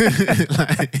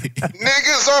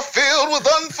 Niggas are filled with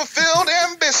unfulfilled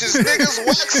ambitions. Niggas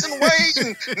wax and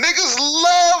wane. Niggas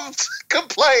love to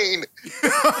complain.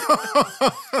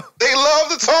 They love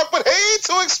to talk but hate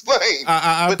to explain.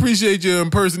 I appreciate your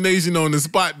impersonation on the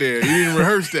spot there. You didn't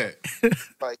rehearse that.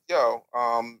 Like, yo,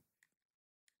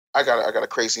 I got a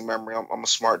crazy memory. I'm a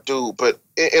smart dude. But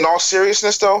in all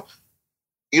seriousness, though,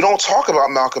 you don't talk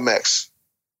about Malcolm X.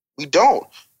 We don't.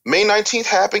 May 19th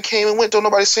happened, came and went. Don't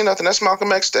nobody say nothing. That's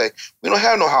Malcolm X Day. We don't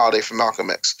have no holiday for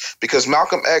Malcolm X because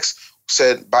Malcolm X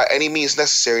said by any means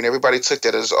necessary, and everybody took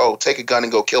that as, oh, take a gun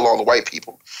and go kill all the white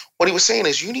people. What he was saying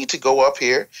is you need to go up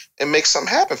here and make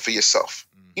something happen for yourself.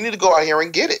 You need to go out here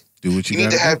and get it. Do what you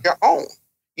need to have your own.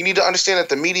 You need to understand that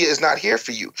the media is not here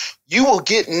for you. You will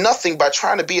get nothing by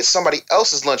trying to be at somebody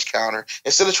else's lunch counter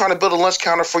instead of trying to build a lunch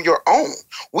counter for your own.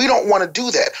 We don't want to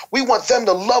do that. We want them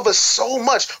to love us so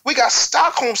much. We got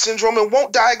Stockholm Syndrome and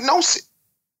won't diagnose it.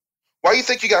 Why you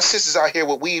think you got sisters out here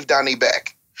with weave down their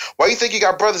back? Why you think you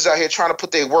got brothers out here trying to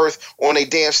put their worth on a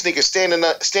damn sneakers,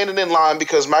 standing in line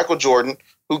because Michael Jordan,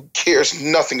 who cares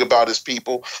nothing about his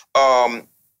people,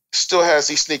 still has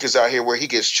these sneakers out here where he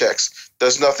gets checks,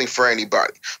 does nothing for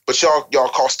anybody. But y'all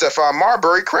call Stephon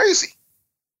Marbury crazy.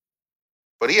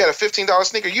 But he had a $15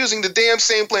 sneaker using the damn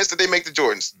same plants that they make the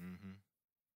Jordans. Mm-hmm.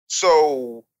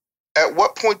 So at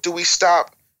what point do we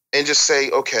stop and just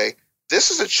say, okay,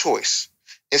 this is a choice.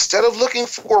 Instead of looking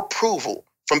for approval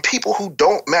from people who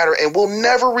don't matter and will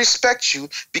never respect you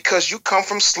because you come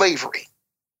from slavery,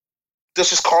 let's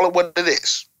just call it what it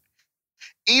is.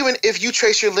 Even if you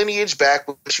trace your lineage back,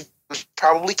 which you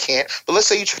probably can't, but let's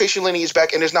say you trace your lineage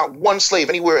back and there's not one slave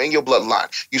anywhere in your bloodline,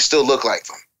 you still look like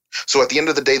them. So at the end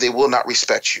of the day, they will not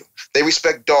respect you. They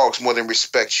respect dogs more than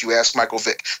respect you. Ask Michael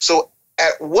Vick. So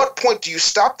at what point do you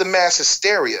stop the mass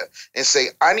hysteria and say,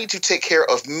 I need to take care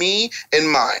of me and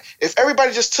mine? If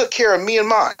everybody just took care of me and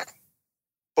mine,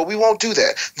 but we won't do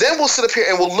that, then we'll sit up here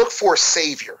and we'll look for a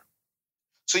savior.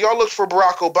 So y'all looked for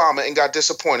Barack Obama and got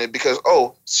disappointed because,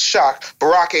 oh, shock,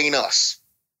 Barack ain't us.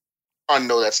 I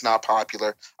know that's not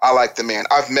popular. I like the man.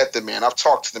 I've met the man. I've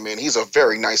talked to the man. He's a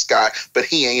very nice guy, but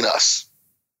he ain't us.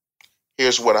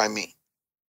 Here's what I mean.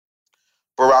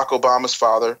 Barack Obama's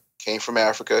father came from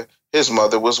Africa. His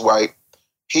mother was white.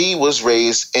 He was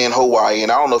raised in Hawaii.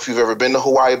 And I don't know if you've ever been to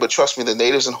Hawaii, but trust me, the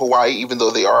natives in Hawaii, even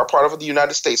though they are a part of the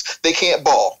United States, they can't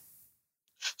ball.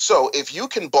 So if you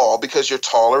can ball because you're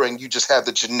taller and you just have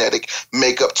the genetic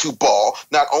makeup to ball,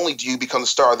 not only do you become the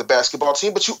star of the basketball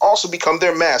team, but you also become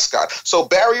their mascot. So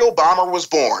Barry Obama was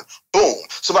born. Boom.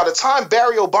 So by the time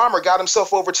Barry Obama got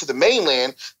himself over to the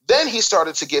mainland, then he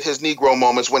started to get his Negro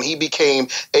moments when he became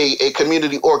a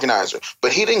community organizer.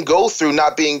 But he didn't go through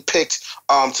not being picked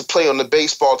to play on the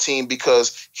baseball team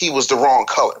because he was the wrong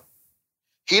color.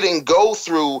 He didn't go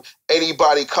through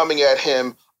anybody coming at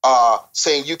him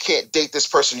saying you can't date this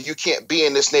person, you can't be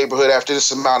in this neighborhood after this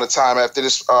amount of time, after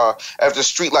the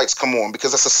street lights come on,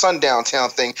 because that's a sundown town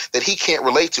thing that he can't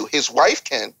relate to. His wife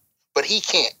can, but he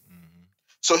can't. Mm-hmm.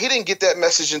 So he didn't get that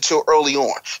message until early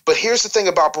on. But here's the thing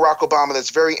about Barack Obama that's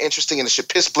very interesting, and it should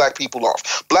piss black people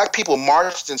off. Black people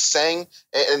marched and sang,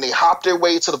 and they hopped their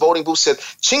way to the voting booth, said,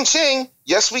 ching, ching,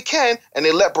 yes, we can, and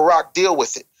they let Barack deal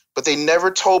with it. But they never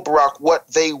told Barack what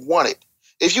they wanted.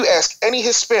 If you ask any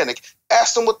Hispanic,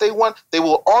 ask them what they want, they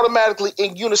will automatically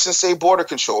in unison say border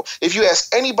control. If you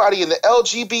ask anybody in the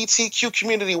LGBTQ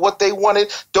community what they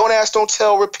wanted, don't ask, don't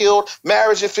tell, repealed,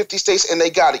 marriage in 50 states, and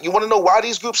they got it. You want to know why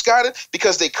these groups got it?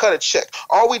 Because they cut a check.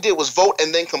 All we did was vote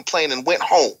and then complain and went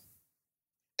home.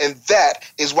 And that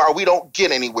is why we don't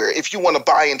get anywhere. If you want to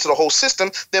buy into the whole system,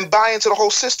 then buy into the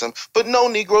whole system. But no,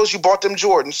 Negroes, you bought them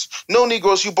Jordans. No,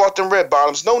 Negroes, you bought them red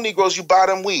bottoms. No, Negroes, you buy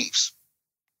them weaves.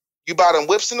 You buy them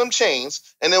whips and them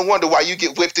chains, and then wonder why you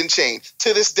get whipped and chained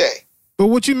to this day. But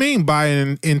what you mean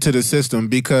buying into the system?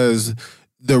 Because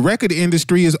the record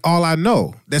industry is all I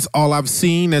know. That's all I've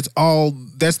seen. That's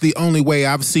the only way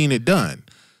I've seen it done.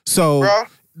 So, bro,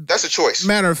 that's a choice.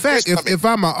 Matter of fact, if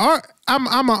I'm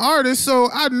an artist, so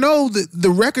I know that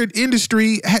the record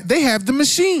industry, they have the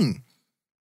machine.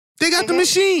 They got the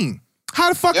machine. How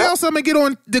the fuck else I'm gonna get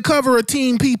on the cover of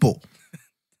Teen People?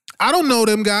 I don't know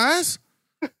them guys.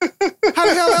 How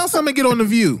the hell else I'm gonna get on The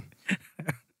View?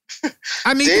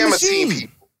 I need the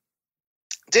machine.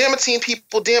 Damn a Teen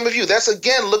People, damn a View. That's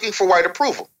again looking for white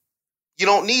approval. You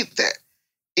don't need that.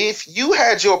 If you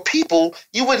had your people,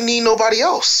 you wouldn't need nobody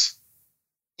else.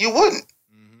 You wouldn't.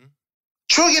 $1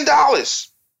 trillion.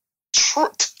 That's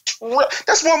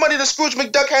more money than Scrooge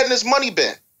McDuck had in his money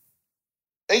bin.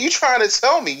 And you trying to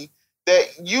tell me that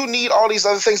you need all these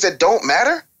other things that don't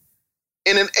matter?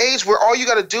 In an age where all you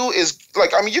got to do is,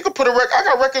 you could put a record. I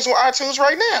got records on iTunes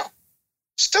right now.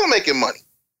 Still making money.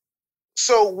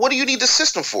 So what do you need the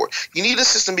system for? You need the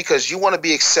system because you want to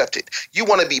be accepted. You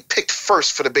want to be picked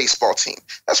first for the baseball team.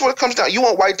 That's what it comes down. You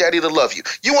want White Daddy to love you.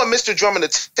 You want Mr. Drummond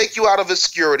to take you out of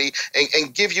obscurity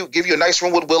and give you a nice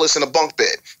room with Willis and a bunk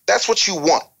bed. That's what you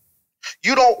want.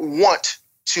 You don't want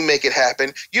to make it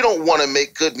happen. You don't want to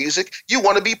make good music. You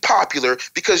want to be popular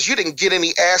because you didn't get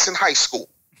any ass in high school.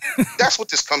 That's what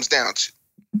this comes down to.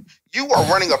 You are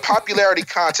running a popularity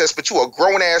contest, but you're a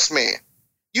grown-ass man.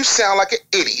 You sound like an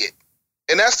idiot.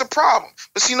 And that's the problem.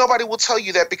 But see, nobody will tell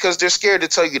you that because they're scared to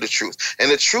tell you the truth. And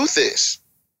the truth is,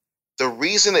 the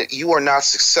reason that you are not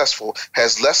successful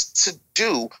has less to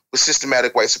do with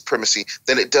systematic white supremacy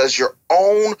than it does your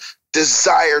own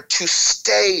desire to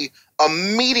stay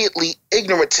immediately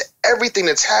ignorant to everything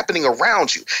that's happening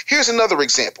around you. Here's another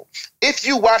example. If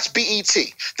you watch BET,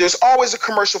 there's always a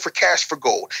commercial for Cash for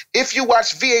Gold. If you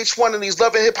watch VH1 and these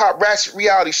Love and Hip Hop ratchet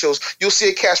reality shows, you'll see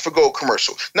a Cash for Gold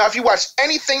commercial. Now, if you watch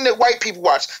anything that white people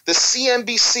watch, the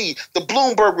CNBC, the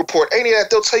Bloomberg Report, any of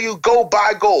that, they'll tell you, go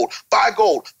buy gold, buy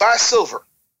silver.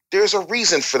 There's a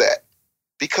reason for that.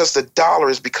 Because the dollar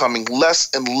is becoming less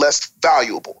and less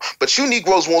valuable. But you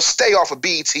Negroes won't stay off of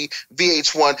BET,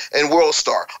 VH1, and World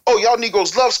Star. Oh, y'all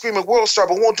Negroes love screaming World Star,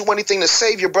 but won't do anything to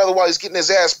save your brother while he's getting his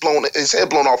head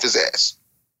blown off his ass.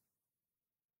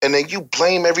 And then you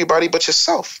blame everybody but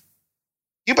yourself.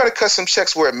 You better cut some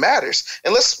checks where it matters.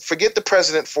 And let's forget the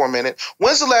president for a minute.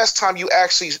 When's the last time you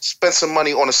actually spent some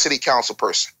money on a city council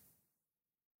person?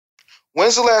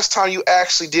 When's the last time you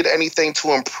actually did anything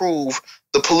to improve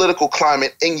the political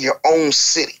climate in your own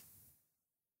city?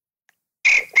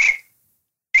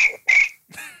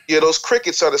 Yeah, those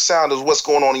crickets are the sound of what's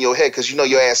going on in your head because you know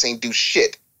your ass ain't do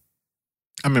shit.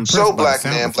 I'm impressed. So black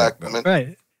man, black woman.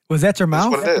 Right. Was that your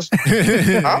mouth? That's what it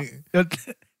is. Huh?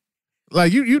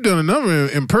 Like you done a number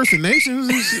of impersonations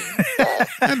and shit.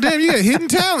 God damn, you got hidden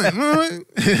talent.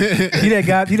 He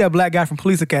that black guy from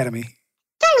Police Academy.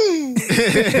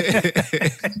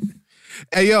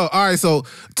 Hey, yo, all right, so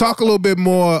talk a little bit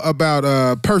more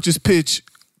about purchase, pitch,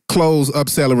 close,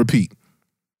 upsell, and repeat.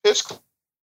 Pitch,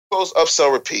 close,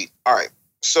 upsell, repeat. All right.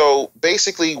 So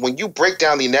basically, when you break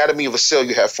down the anatomy of a sale,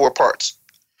 you have 4 parts.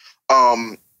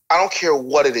 I don't care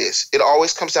what it is. It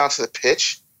always comes down to the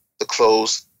pitch, the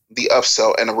close, the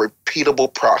upsell, and a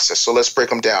repeatable process. So let's break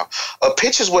them down. A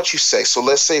pitch is what you say. So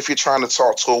let's say if you're trying to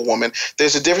talk to a woman,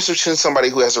 there's a difference between somebody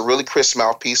who has a really crisp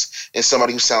mouthpiece and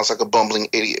somebody who sounds like a bumbling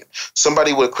idiot.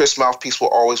 Somebody with a crisp mouthpiece will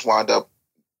always wind up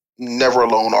never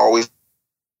alone, always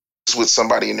with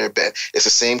somebody in their bed. It's the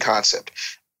same concept.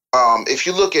 If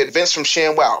you look at Vince from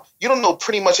ShamWow, you don't know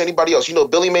pretty much anybody else. You know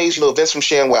Billy Mays, you know Vince from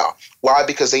ShamWow. Why?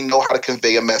 Because they know how to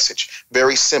convey a message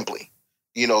very simply.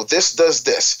 You know, this does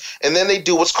this. And then they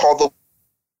do what's called the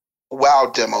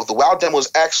wow demo. The wow demo is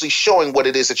actually showing what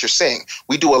it is that you're saying.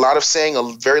 We do a lot of saying, a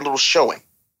very little showing.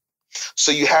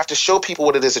 So you have to show people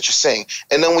what it is that you're saying.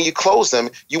 And then when you close them,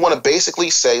 you want to basically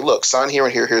say, look, sign here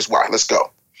and here, here's why. Let's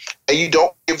go. And you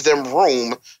don't give them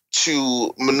room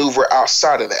to maneuver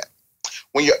outside of that.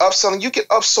 When you're upselling, you get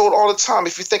upsold all the time.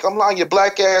 If you think I'm lying, your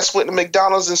black ass went to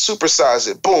McDonald's and supersize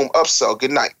it. Boom, upsell,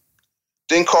 good night.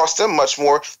 Didn't cost them much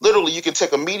more. Literally, you can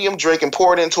take a medium drink and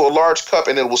pour it into a large cup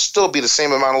and it will still be the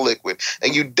same amount of liquid.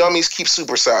 And you dummies keep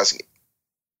supersizing it.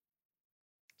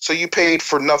 So you paid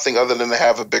for nothing other than to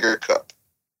have a bigger cup.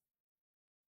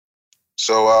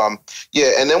 So,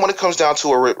 yeah, and then when it comes down to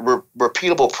a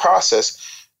repeatable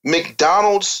process,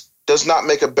 McDonald's does not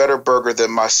make a better burger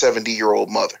than my 70-year-old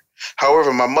mother.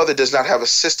 However, my mother does not have a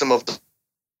system of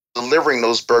delivering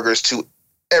those burgers to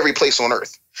every place on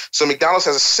earth. So McDonald's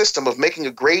has a system of making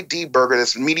a grade D burger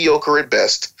that's mediocre at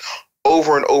best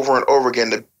over and over and over again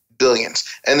to billions.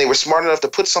 And they were smart enough to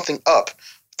put something up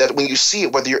that when you see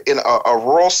it, whether you're in a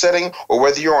rural setting or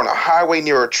whether you're on a highway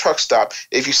near a truck stop,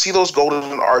 if you see those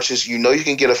golden arches, you know you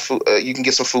can get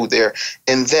some food there.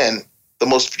 And then the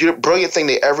most brilliant thing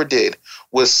they ever did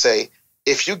was say,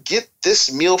 if you get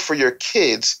this meal for your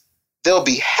kids, they'll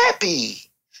be happy.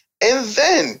 And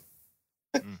then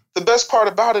the best part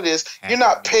about it is you're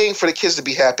not paying for the kids to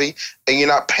be happy, and you're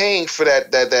not paying for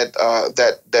that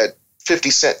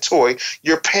 50-cent toy.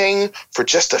 You're paying for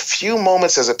just a few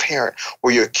moments as a parent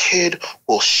where your kid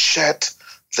will shut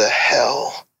the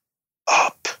hell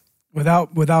up.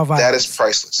 Without violence. That is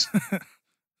priceless.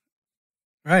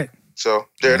 Right. So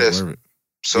there it is.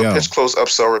 So pitch, close,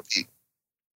 upsell, repeat.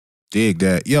 Dig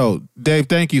that. Yo, Dave,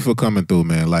 thank you for coming through,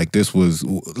 man. Like, this was,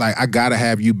 like, I gotta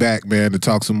have you back, man, to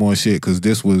talk some more shit, because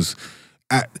this was,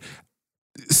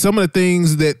 some of the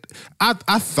things that, I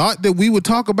thought that we would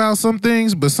talk about some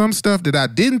things, but some stuff that I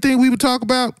didn't think we would talk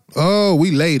about,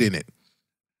 we laid in it.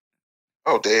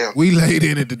 Oh, damn. We laid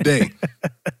in it today.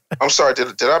 I'm sorry.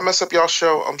 Did I mess up y'all's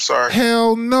show? I'm sorry.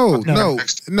 Hell no.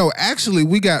 Actually,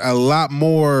 we got a lot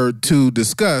more to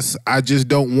discuss. I just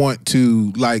don't want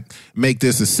to, like, make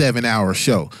this a 7-hour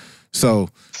show. So,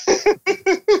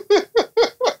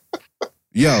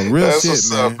 yo, real That's shit,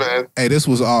 what's man. up, man. Hey, this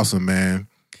was awesome, man.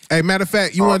 Hey, matter of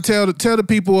fact, you want to tell the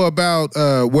people about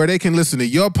where they can listen to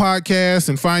your podcast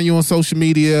and find you on social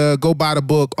media, go buy the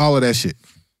book, all of that shit.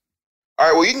 All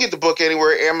right, well, you can get the book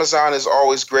anywhere. Amazon is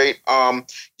always great.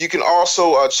 You can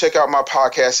also check out my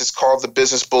podcast. It's called The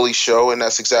Business Bully Show, and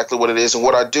that's exactly what it is. And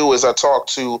what I do is I talk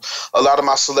to a lot of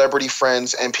my celebrity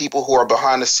friends and people who are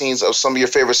behind the scenes of some of your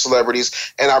favorite celebrities,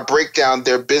 and I break down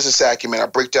their business acumen. I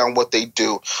break down what they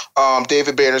do.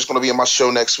 David Banner is going to be on my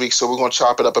show next week, so we're going to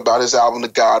chop it up about his album, The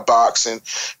God Box, and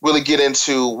really get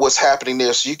into what's happening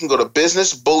there. So you can go to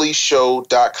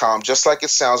businessbullyshow.com, just like it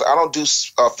sounds. I don't do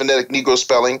phonetic Negro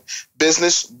spelling.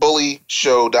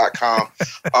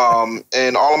 businessbullyshow.com.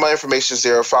 And all of my information is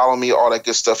there. Follow me, all that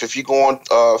good stuff. If you go on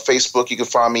Facebook, you can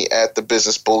find me at The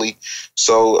Business Bully.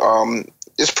 So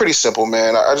it's pretty simple,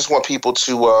 man. I just want people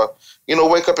to,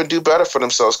 wake up and do better for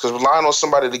themselves, because relying on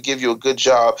somebody to give you a good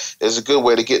job is a good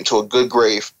way to get into a good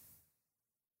grave.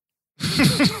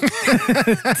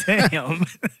 Damn.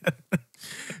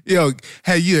 Yo,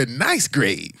 hey, you a nice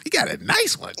grave. You got a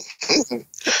nice one.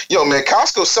 Yo, man,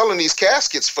 Costco's selling these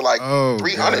caskets for like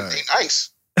 $300. God. They nice.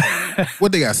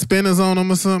 What, they got spinners on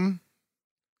them or something?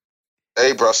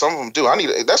 Hey, bro, some of them do.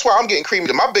 That's why I'm getting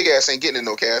cremated. My big ass ain't getting in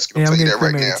no casket. I'm Yeah, I'm telling you getting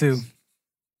that right now.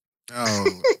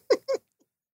 too.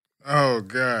 Oh,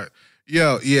 God.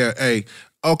 Yo, yeah, hey.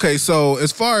 Okay, so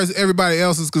as far as everybody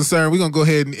else is concerned, we're going to go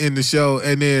ahead and end the show.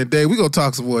 And then, Dave, we're going to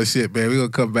talk some more shit, man. We're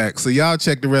going to come back. So y'all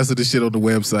check the rest of the shit on the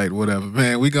website, whatever.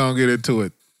 Man, we're going to get into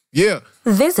it. Yeah.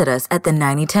 Visit us at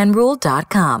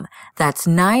the9010rule.com. That's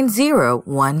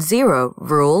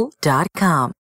 9010rule.com.